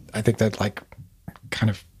claim. I think that like kind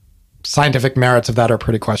of scientific merits of that are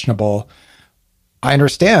pretty questionable. I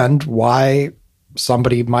understand why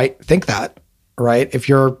somebody might think that, right? If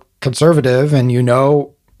you're conservative and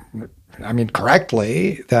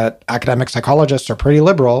correctly, that academic psychologists are pretty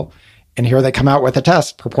liberal, and here they come out with a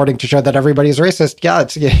test purporting to show that everybody's racist. Yeah,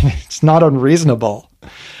 it's not unreasonable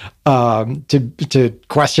to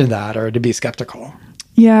question that or to be skeptical.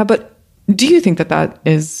 Yeah, but do you think that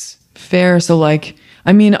is fair? So like,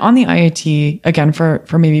 I mean, on the IAT, again, for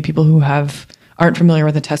maybe people who aren't familiar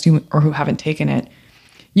with the test or who haven't taken it,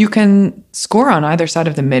 you can score on either side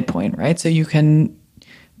of the midpoint, right? So you can,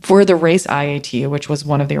 for the race IAT, which was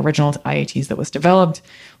one of the original IATs that was developed,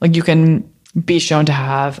 like you can be shown to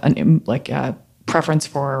have preference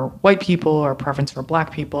for white people or preference for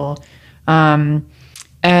Black people.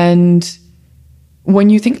 And when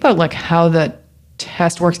you think about like how the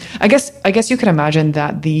test works, I guess you could imagine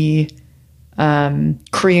that the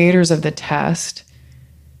creators of the test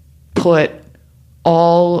put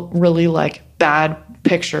all really like bad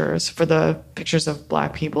pictures for the pictures of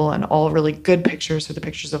Black people and all really good pictures for the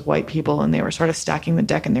pictures of white people, and they were sort of stacking the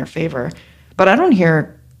deck in their favor. But I don't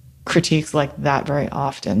hear critiques like that very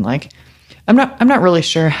often. Like, I'm not really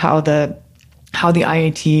sure how the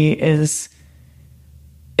IAT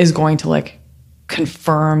is going to like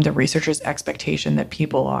confirm the researchers' expectation that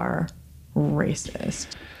people are racist.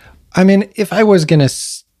 I mean, if I was going to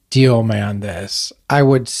steel man this, I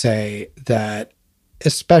would say that,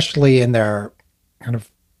 especially in their kind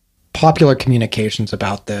of popular communications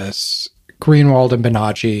about this, Greenwald and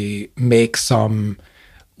Banaji make some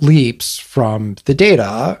leaps from the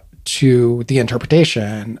data to the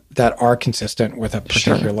interpretation that are consistent with a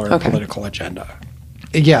particular political agenda.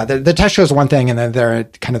 Yeah, the test shows one thing, and then they're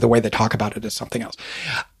kind of the way they talk about it is something else.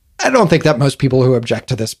 I don't think that most people who object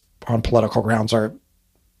to this on political grounds are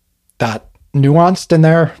that nuanced in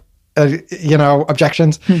their,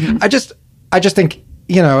 objections. Mm-hmm. I just think,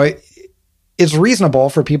 it's reasonable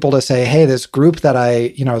for people to say, hey, this group that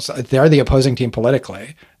they're the opposing team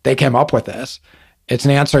politically. They came up with this. It's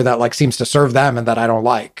an answer that like seems to serve them and that I don't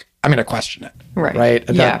like. I'm going to question it. Right.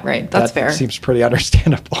 Right. That's fair. Seems pretty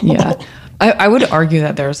understandable. Yeah. I would argue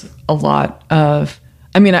that there's a lot of,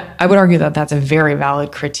 I would argue that that's a very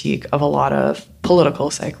valid critique of a lot of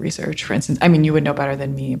political psych research, for instance. I mean, you would know better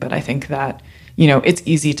than me, but I think that, it's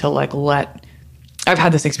easy to like I've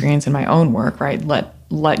had this experience in my own work, right?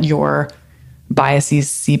 Let your biases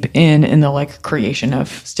seep in the like creation of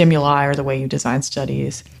stimuli or the way you design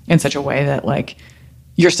studies in such a way that like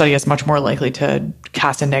your study is much more likely to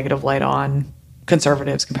cast a negative light on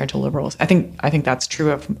conservatives compared to liberals. I think that's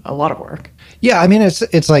true of a lot of work. Yeah, I mean,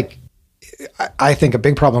 it's like, I think a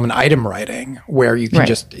big problem in item writing where you can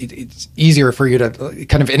it's easier for you to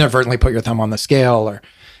kind of inadvertently put your thumb on the scale, or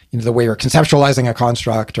the way you're conceptualizing a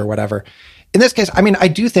construct or whatever. In this case, I mean, I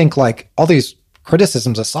do think like all these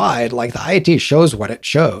criticisms aside, like the IAT shows what it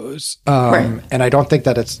shows. And I don't think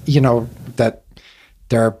that it's, that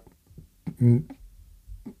they're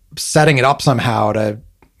setting it up somehow to,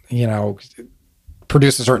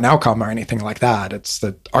 produce a certain outcome or anything like that. It's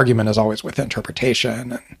the argument is always with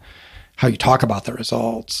interpretation and how you talk about the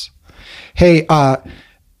results. Hey,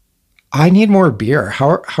 I need more beer.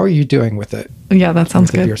 How are you doing with it? Yeah, that sounds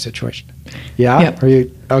good. Beer situation. Yeah? Yep. Are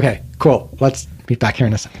you okay? Cool. Let's meet back here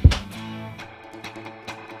in a second.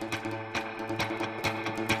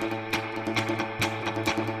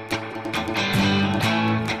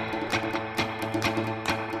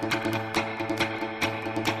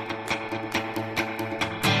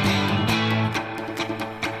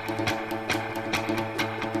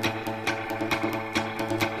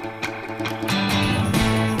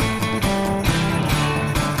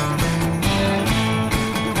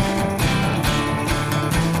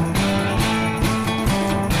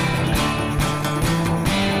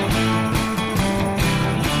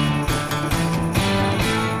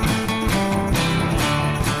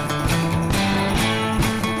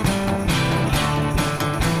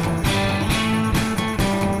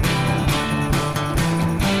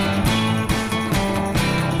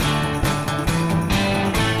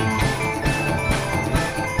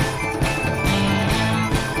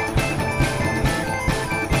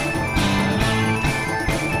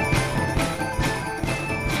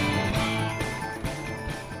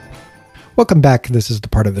 Welcome back. This is the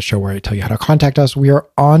part of the show where I tell you how to contact us. We are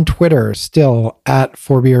on Twitter still at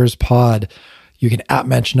 4beerspod. You can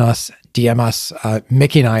 @mention us, DM us.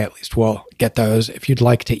 Mickey and I at least will get those. If you'd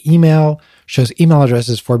like to email, show's email address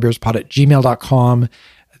is 4beerspod@gmail.com.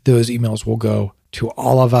 Those emails will go to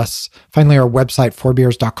all of us. Finally, our website,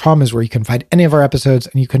 4beers.com, is where you can find any of our episodes,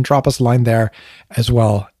 and you can drop us a line there as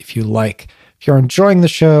well if you like. If you're enjoying the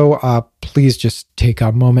show, please just take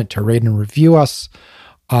a moment to rate and review us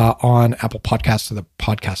on Apple Podcasts or the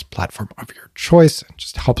podcast platform of your choice. It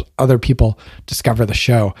just helps other people discover the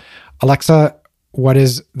show. Alexa, what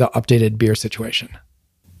is the updated beer situation?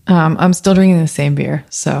 I'm still drinking the same beer,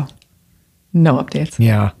 so no updates.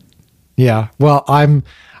 Yeah. Well,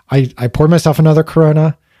 I poured myself another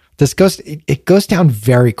Corona. It goes down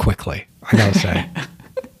very quickly, I gotta say.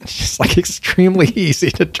 It's just like extremely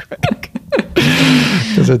easy to drink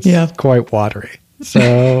because it's quite watery.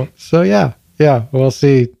 So yeah. Yeah, we'll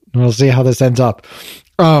see. We'll see how this ends up.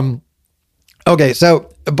 Okay,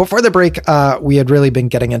 so before the break, we had really been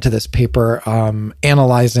getting into this paper,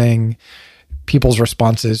 analyzing people's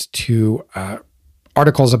responses to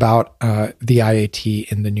articles about the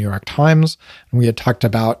IAT in the New York Times. And we had talked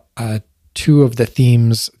about two of the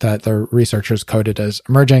themes that the researchers coded as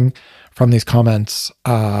emerging from these comments: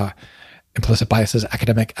 implicit bias as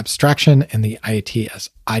academic abstraction, and the IAT as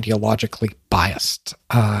ideologically biased.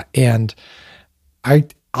 And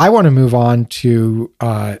I want to move on to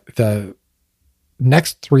the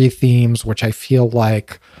next three themes, which I feel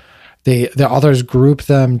like the authors group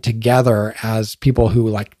them together as people who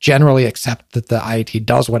like generally accept that the IAT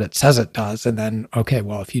does what it says it does. And then, okay,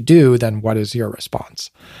 well, if you do, then what is your response?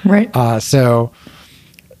 Right. So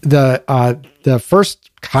the first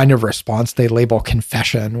kind of response they label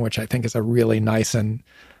confession, which I think is a really nice and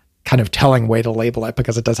kind of telling way to label it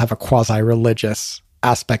because it does have a quasi-religious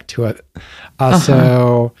aspect to it.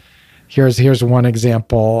 So here's one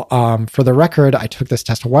example. For the record, I took this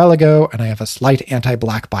test a while ago and I have a slight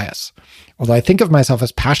anti-Black bias. Although I think of myself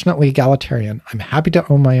as passionately egalitarian, I'm happy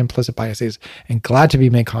to own my implicit biases and glad to be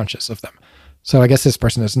made conscious of them. So I guess this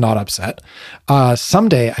person is not upset.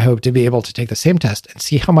 Someday I hope to be able to take the same test and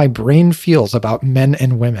see how my brain feels about men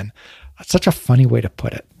and women. That's such a funny way to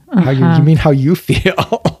put it. How you mean how you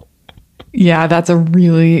feel? Yeah, that's a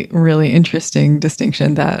really, really interesting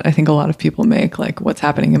distinction that I think a lot of people make, like what's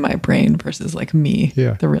happening in my brain versus like me,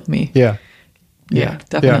 the real me. Yeah,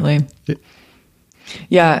 definitely.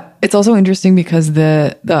 Yeah, it's also interesting because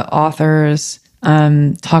the authors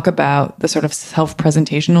talk about the sort of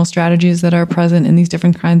self-presentational strategies that are present in these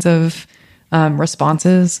different kinds of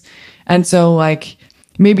responses. And so like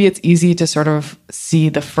maybe it's easy to sort of see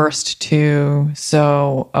the first two.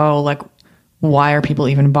 So, like, why are people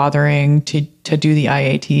even bothering to do the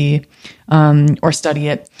IAT or study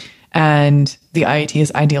it? And the IAT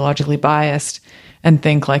is ideologically biased, and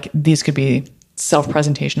think like these could be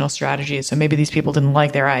self-presentational strategies. So maybe these people didn't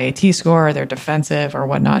like their IAT score, or they're defensive or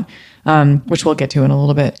whatnot, which we'll get to in a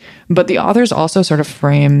little bit. But the authors also sort of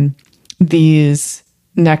frame these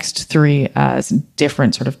next three as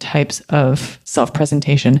different sort of types of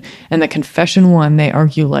self-presentation. And the confession one, they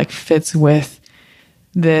argue, like fits with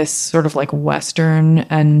this sort of like Western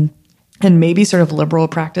and maybe sort of liberal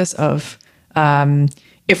practice of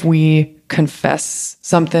if we confess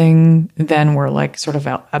something, then we're like sort of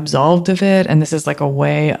absolved of it. And this is like a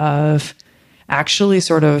way of actually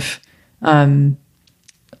sort of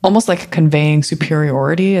almost like conveying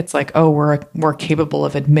superiority. It's like, oh, we're capable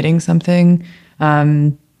of admitting something,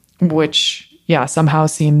 which somehow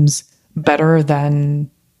seems better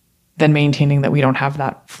than maintaining that we don't have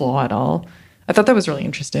that flaw at all. I thought that was really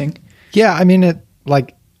interesting. Yeah, I mean,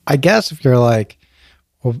 I guess if you're like,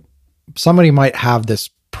 well, somebody might have this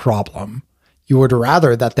problem, you would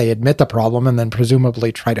rather that they admit the problem and then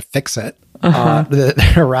presumably try to fix it,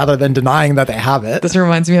 rather than denying that they have it. This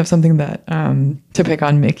reminds me of something that, to pick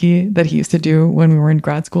on Mickey, that he used to do when we were in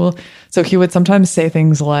grad school. So he would sometimes say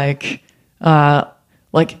things like,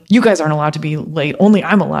 you guys aren't allowed to be late, only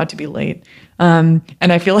I'm allowed to be late. And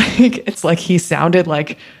I feel like it's like he sounded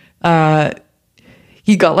like,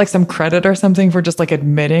 he got like some credit or something for just like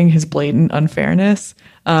admitting his blatant unfairness.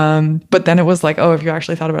 But then it was like, oh, if you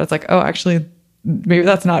actually thought about it, it's like, oh, actually, maybe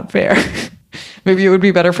that's not fair. Maybe it would be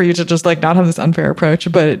better for you to just like not have this unfair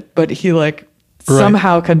approach. But he like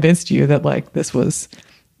somehow convinced you that like this was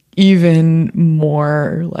even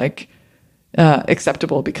more like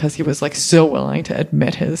acceptable because he was like so willing to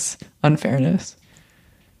admit his unfairness.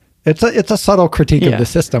 It's a subtle critique of the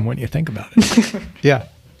system when you think about it. Yeah.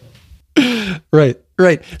 Right.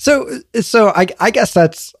 So I guess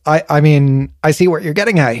that's, I mean, I see what you're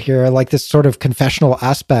getting at here, like this sort of confessional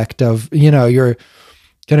aspect of, you're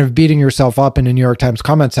kind of beating yourself up in a New York Times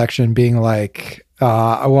comment section being like,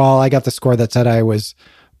 well, I got the score that said I was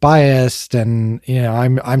biased and,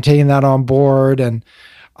 I'm taking that on board and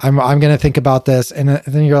I'm going to think about this. And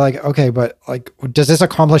then you're like, okay, but like, does this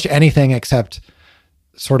accomplish anything except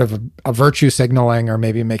sort of a virtue signaling or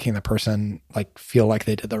maybe making the person like feel like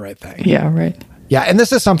they did the right thing? Yeah. Right. Yeah. And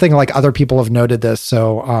this is something like other people have noted this.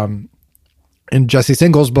 So, in Jesse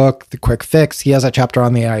Singal's book, The Quick Fix, he has a chapter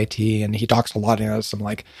on the IAT and he talks a lot, some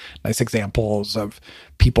like nice examples of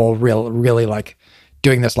people really like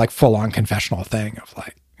doing this like full on confessional thing of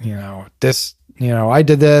like, this, I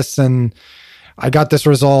did this and I got this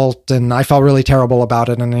result and I felt really terrible about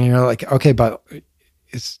it. And then you're like, okay, but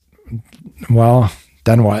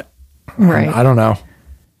then what? Right. I don't know.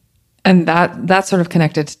 And that's sort of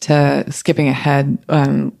connected to skipping ahead.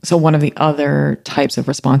 So one of the other types of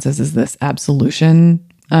responses is this absolution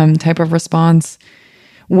type of response,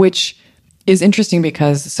 which is interesting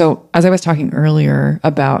because, so as I was talking earlier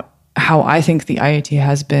about how I think the IAT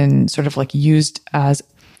has been sort of like used as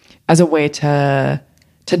a way to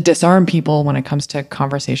disarm people when it comes to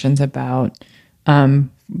conversations about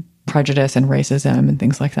prejudice and racism and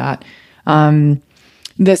things like that.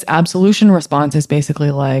 This absolution response is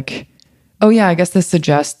basically like, oh yeah, I guess this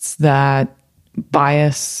suggests that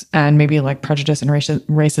bias and maybe like prejudice and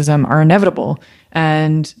racism are inevitable.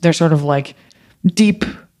 And they're sort of like deep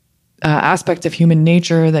aspects of human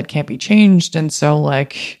nature that can't be changed. And so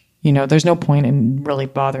like, there's no point in really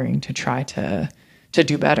bothering to try to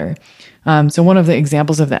do better. So one of the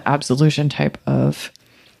examples of the absolution type of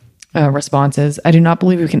responses, I do not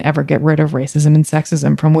believe we can ever get rid of racism and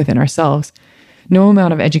sexism from within ourselves. No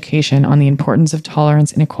amount of education on the importance of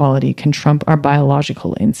tolerance and equality can trump our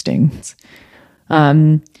biological instincts.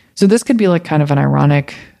 So this could be like kind of an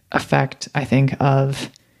ironic effect, I think,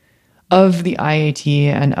 of the IAT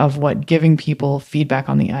and of what giving people feedback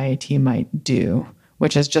on the IAT might do,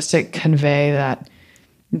 which is just to convey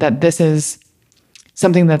that this is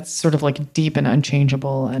something that's sort of like deep and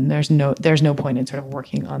unchangeable, and there's no point in sort of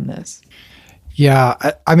working on this. Yeah,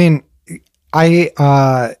 I mean,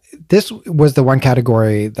 this was the one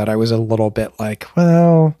category that I was a little bit like,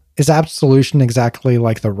 well, is absolution exactly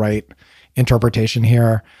like the right interpretation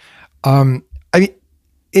here? I mean,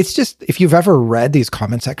 it's just, if you've ever read these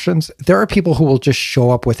comment sections, there are people who will just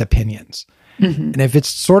show up with opinions. Mm-hmm. And if it's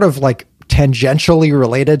sort of like tangentially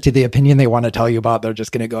related to the opinion they want to tell you about, they're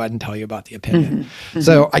just going to go ahead and tell you about the opinion. Mm-hmm. Mm-hmm.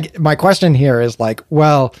 So my question here is like,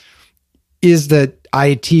 well, is the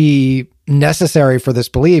IT necessary for this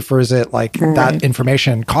belief, or is it like that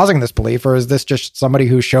information causing this belief, or is this just somebody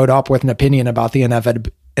who showed up with an opinion about the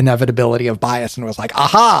inevitability of bias and was like,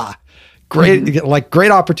 aha, great, mm-hmm. like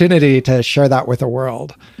great opportunity to share that with the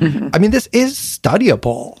world. Mm-hmm. I mean, this is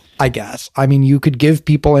studyable, I guess. I mean, you could give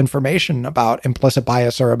people information about implicit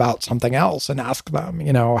bias or about something else and ask them,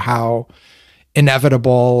 how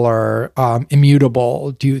inevitable or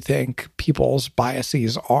immutable do you think people's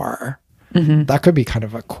biases are? Mm-hmm. That could be kind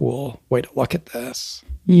of a cool way to look at this.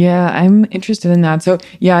 Yeah, I'm interested in that. So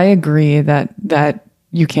yeah, I agree that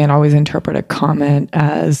you can't always interpret a comment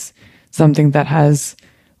as something that has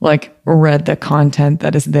like read the content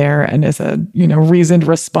that is there and is a, reasoned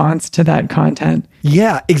response to that content.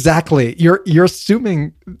 Yeah, exactly. You're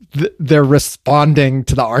assuming they're responding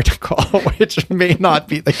to the article, which may not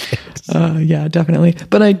be the case. Yeah, definitely.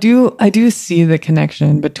 But I do see the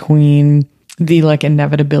connection between the like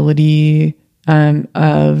inevitability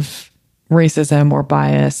of racism or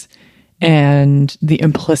bias and the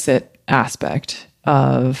implicit aspect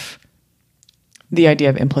of the idea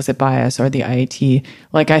of implicit bias or the IAT.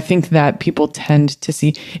 Like, I think that people tend to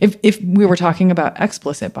see, if we were talking about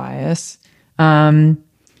explicit bias,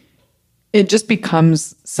 it just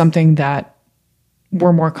becomes something that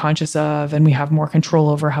we're more conscious of and we have more control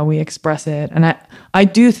over how we express it. And I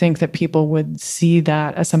do think that people would see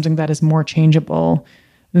that as something that is more changeable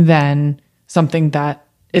than something that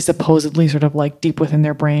is supposedly sort of like deep within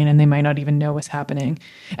their brain and they might not even know what's happening.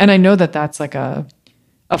 And I know that that's like a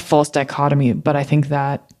false dichotomy, but I think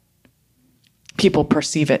that people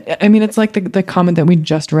perceive it. I mean, it's like the comment that we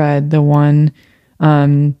just read, the one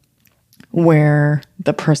where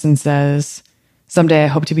the person says, someday I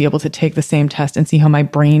hope to be able to take the same test and see how my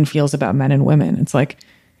brain feels about men and women. It's like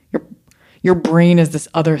your brain is this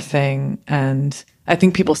other thing. And I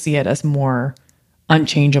think people see it as more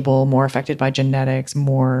unchangeable, more affected by genetics,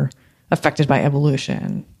 more affected by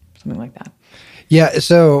evolution, something like that. Yeah.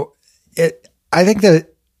 So I think that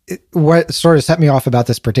what sort of set me off about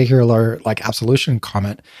this particular like absolution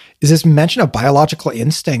comment is this mention of biological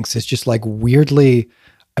instincts is just like weirdly,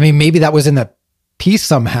 I mean, maybe that was in the piece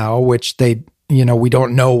somehow, which they, we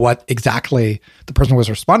don't know what exactly the person was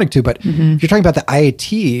responding to, but mm-hmm. if you're talking about the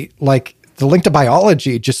IAT, like the link to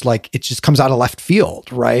biology, just like, it just comes out of left field,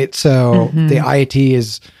 right? So mm-hmm. the IAT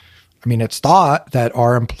is, I mean, it's thought that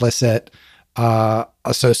our implicit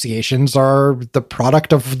associations are the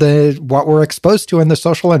product of what we're exposed to in the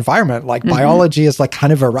social environment. Like mm-hmm. biology is like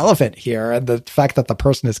kind of irrelevant here. And the fact that the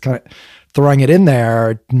person is kind of throwing it in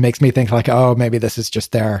there makes me think like, oh, maybe this is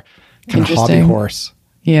just their kind of hobby horse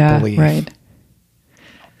belief. Right.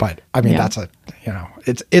 But I mean, that's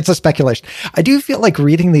it's a speculation. I do feel like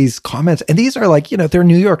reading these comments, and these are like, they're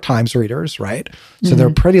New York Times readers, right? So mm-hmm. they're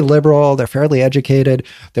pretty liberal. They're fairly educated.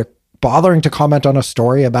 They're bothering to comment on a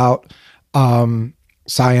story about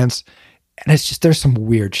science. And it's just, there's some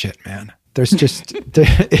weird shit, man. There's just,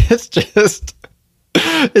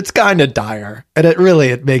 it's kind of dire. And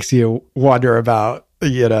it makes you wonder about,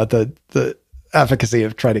 the efficacy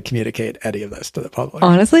of trying to communicate any of this to the public.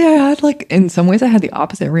 Honestly, I had in some ways I had the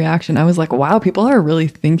opposite reaction. I was like, wow, people are really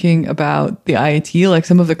thinking about the IAT. Like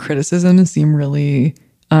some of the criticisms seem really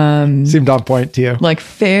seemed on point to you. Like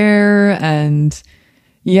fair and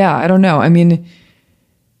yeah, I don't know. I mean,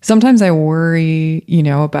 sometimes I worry,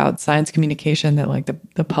 about science communication that like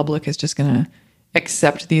the public is just going to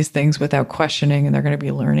accept these things without questioning, and they're going to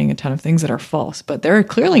be learning a ton of things that are false, but they're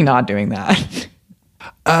clearly not doing that.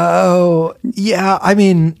 Oh, yeah. I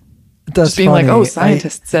mean, that's just being funny. like, oh,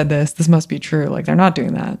 scientists said this must be true. Like, they're not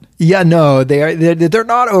doing that. Yeah, no, they're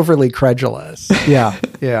not overly credulous. Yeah.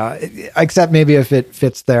 Yeah. Except maybe if it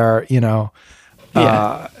fits their,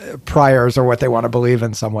 priors or what they want to believe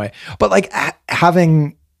in some way. But like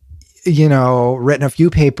having, written a few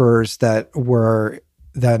papers that were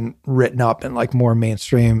then written up in like more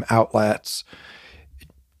mainstream outlets,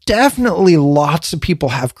 definitely lots of people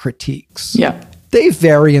have critiques. Yeah. They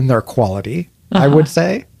vary in their quality, I would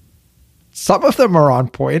say. Some of them are on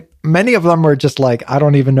point. Many of them are just like, I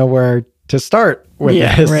don't even know where to start with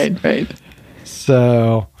this. Right.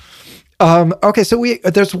 So, okay. So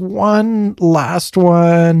there's one last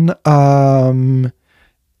one,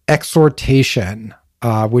 exhortation,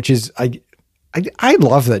 which is, I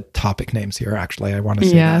love the topic names here. Actually, I want to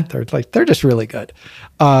say that they're just really good.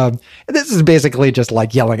 This is basically just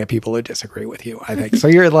like yelling at people who disagree with you, I think. So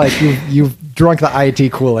you're like, you've drunk the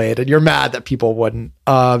IET Kool-Aid and you're mad that people wouldn't.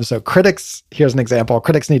 So critics, here's an example.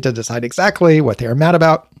 Critics need to decide exactly what they are mad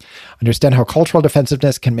about, understand how cultural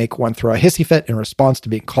defensiveness can make one throw a hissy fit in response to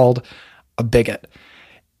being called a bigot.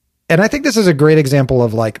 And I think this is a great example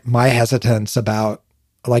of like my hesitance about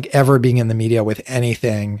like ever being in the media with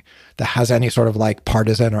anything that has any sort of like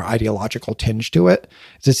partisan or ideological tinge to it.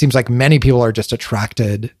 It seems like many people are just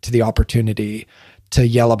attracted to the opportunity to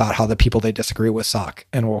yell about how the people they disagree with suck,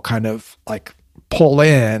 and will kind of like pull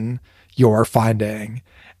in your finding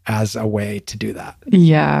as a way to do that.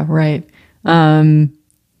 Yeah, right.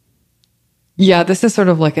 This is sort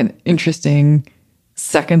of like an interesting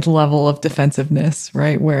second level of defensiveness,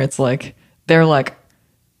 right? Where it's like, they're like,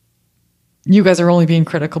 you guys are only being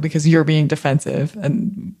critical because you're being defensive,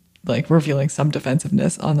 and like revealing some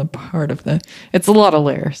defensiveness on the part of it's a lot of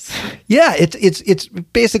layers. Yeah. It's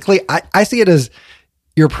basically, I see it as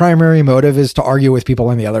your primary motive is to argue with people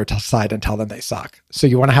on the other side and tell them they suck. So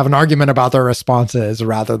you want to have an argument about their responses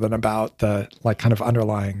rather than about the like kind of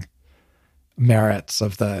underlying merits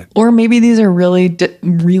of the. Or maybe these are really,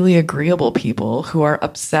 really agreeable people who are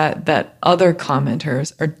upset that other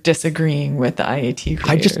commenters are disagreeing with the IAT creators.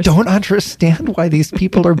 I just don't understand why these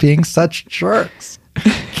people are being such jerks.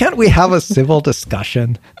 Can't we have a civil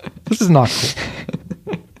discussion? This is not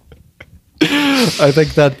cool. I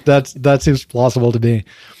think that seems plausible to me.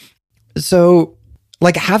 So,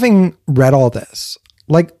 like, having read all this,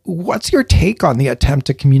 like, what's your take on the attempt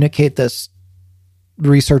to communicate this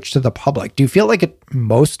research to the public? Do you feel like it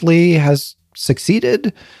mostly has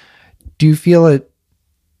succeeded? Do you feel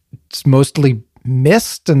it's mostly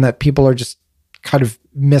missed and that people are just kind of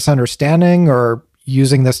misunderstanding or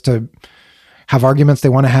using this to have arguments they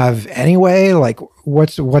want to have anyway? Like,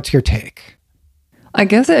 what's your take? I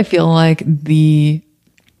guess I feel like the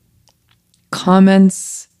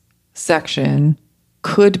comments section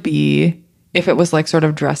could be, if it was like sort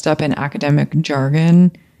of dressed up in academic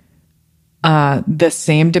jargon, the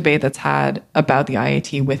same debate that's had about the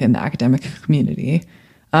IAT within the academic community.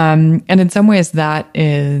 And in some ways that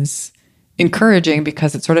is encouraging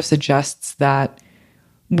because it sort of suggests that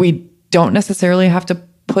we don't necessarily have to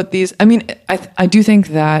put these. I mean, I do think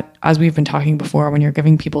that, as we've been talking before, when you're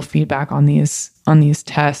giving people feedback on these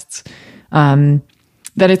tests, that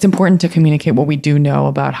it's important to communicate what we do know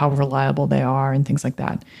about how reliable they are and things like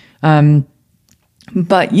that.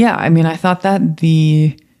 But yeah, I mean, I thought that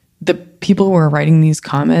the people who were writing these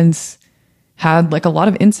comments had like a lot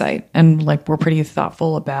of insight and like were pretty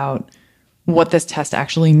thoughtful about what this test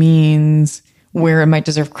actually means, where it might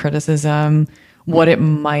deserve criticism, what it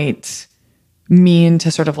might mean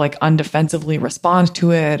to sort of like undefensively respond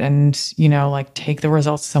to it and, like take the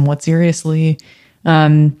results somewhat seriously.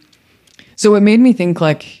 So it made me think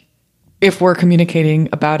like, if we're communicating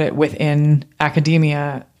about it within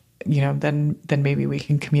academia, then maybe we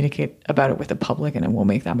can communicate about it with the public and it won't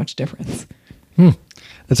make that much difference.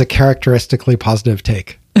 That's a characteristically positive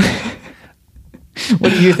take.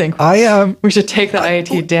 What do you think? We should take the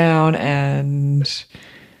IAT down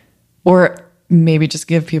or maybe just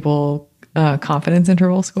give people confidence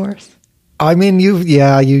interval scores. I mean,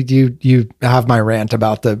 you have my rant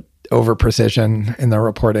about the over precision in the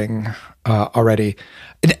reporting already.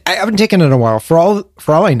 I haven't taken it in a while. For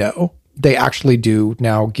all I know, they actually do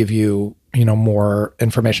now give you more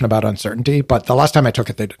information about uncertainty. But the last time I took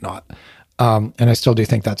it, they did not, and I still do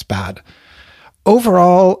think that's bad.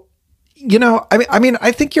 Overall,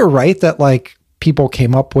 I think you're right that like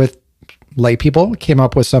lay people came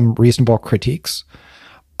up with some reasonable critiques.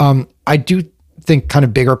 I do think kind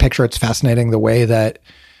of bigger picture, it's fascinating the way that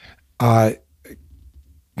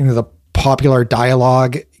the popular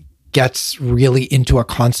dialogue gets really into a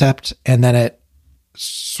concept and then it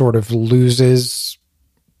sort of loses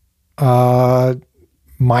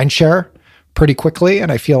mind share pretty quickly.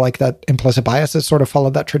 And I feel like that implicit bias has sort of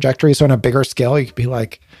followed that trajectory. So on a bigger scale, you could be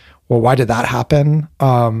like, well, why did that happen?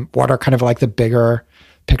 What are kind of like the bigger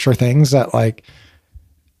picture things that like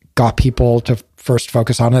got people to first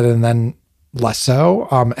focus on it and then less so?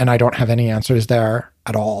 And I don't have any answers there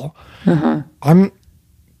at all. Uh-huh. I'm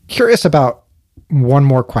curious about one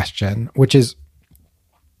more question, which is,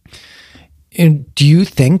 do you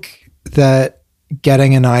think that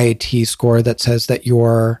getting an IAT score that says that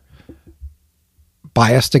you're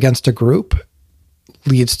biased against a group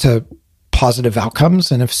leads to positive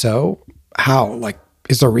outcomes? And if so, how? Like,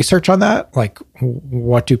 is there research on that? Like,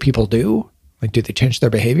 what do people do? Like, do they change their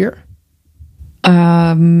behavior?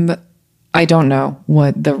 I don't know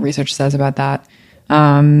what the research says about that.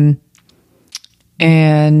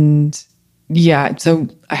 And yeah, so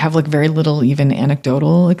I have like very little even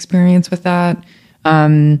anecdotal experience with that.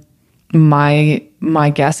 My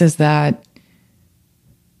guess is that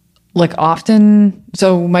like often,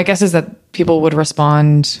 so my guess is that people would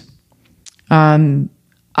respond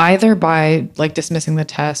either by like dismissing the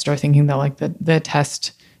test or thinking that like the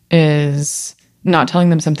test is not telling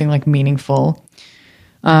them something like meaningful.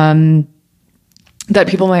 That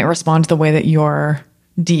people might respond the way that your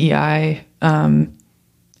DEI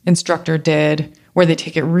instructor did, where they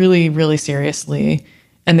take it really, really seriously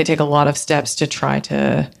and they take a lot of steps to try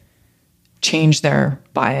to change their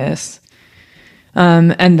bias.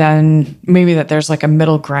 And then maybe that there's like a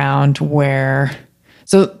middle ground where,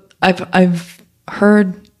 so I've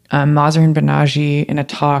heard Mahzarin Banaji in a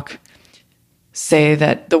talk say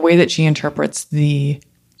that the way that she interprets the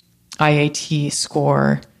IAT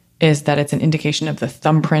score is that it's an indication of the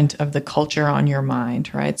thumbprint of the culture on your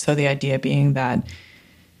mind, right? So the idea being that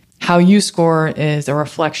how you score is a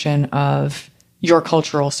reflection of your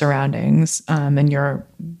cultural surroundings, and your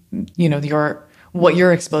what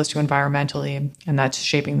you're exposed to environmentally, and that's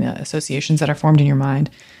shaping the associations that are formed in your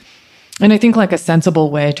mind. And I think like a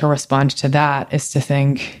sensible way to respond to that is to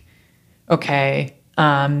think, okay,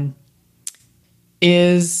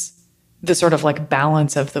 is the sort of like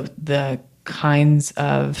balance of the kinds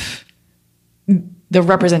of the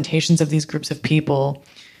representations of these groups of people,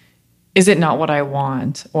 is it not what I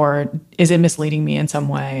want, or is it misleading me in some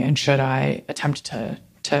way, and should I attempt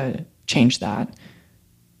to change that?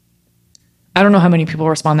 I don't know how many people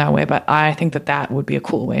respond that way, but I think that would be a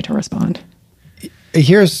cool way to respond.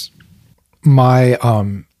 Here's my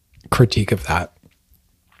critique of that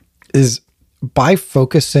is, by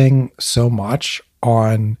focusing so much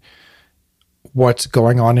on what's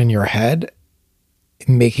going on in your head,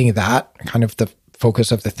 making that kind of the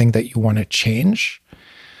focus of the thing that you want to change,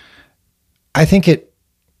 I think it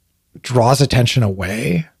draws attention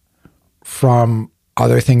away from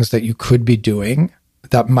other things that you could be doing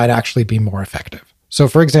that might actually be more effective. So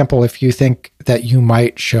for example, if you think that you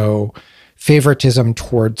might show favoritism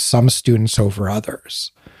towards some students over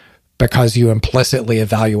others because you implicitly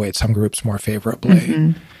evaluate some groups more favorably,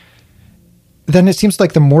 mm-hmm. then it seems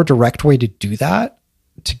like the more direct way to do that,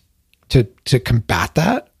 to combat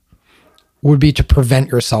that, would be to prevent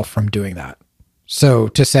yourself from doing that. So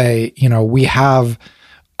to say, we have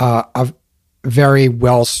a very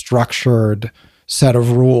well-structured set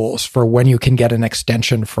of rules for when you can get an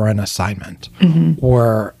extension for an assignment, mm-hmm.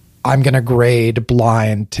 or I'm going to grade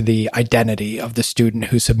blind to the identity of the student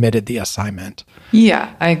who submitted the assignment.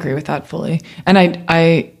 Yeah, I agree with that fully. And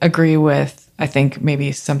I agree with, I think,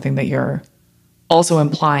 maybe something that you're also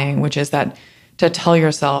implying, which is that to tell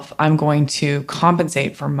yourself, I'm going to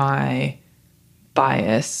compensate for my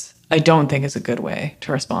bias, I don't think is a good way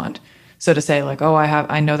to respond. So to say like,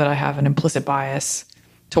 I know that I have an implicit bias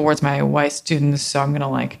towards my white students, so I'm going to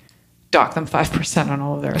like dock them 5% on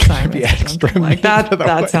all of their assignments. Like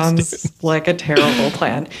that sounds students. Like a terrible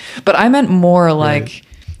plan. But I meant more like, right.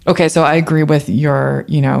 Okay, so I agree with your,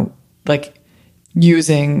 like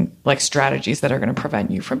using like strategies that are going to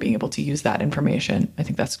prevent you from being able to use that information. I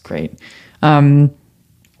think that's great. But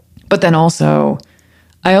then also,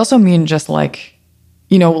 I also mean just like,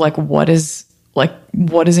 like what is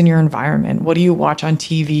in your environment? What do you watch on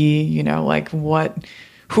TV?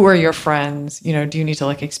 Who are your friends? Do you need to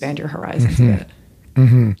like expand your horizons mm-hmm. a bit?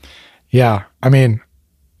 Mm-hmm. Yeah. I mean,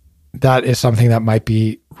 that is something that might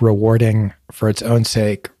be rewarding for its own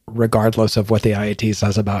sake, regardless of what the IAT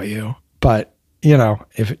says about you. But,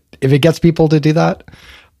 if it gets people to do that,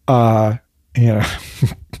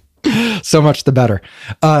 so much the better.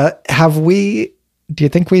 Do you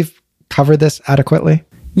think we've covered this adequately?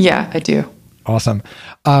 Yeah, I do. Awesome.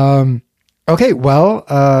 Okay.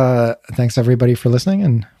 Well, thanks everybody for listening,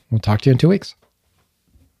 and we'll talk to you in 2 weeks.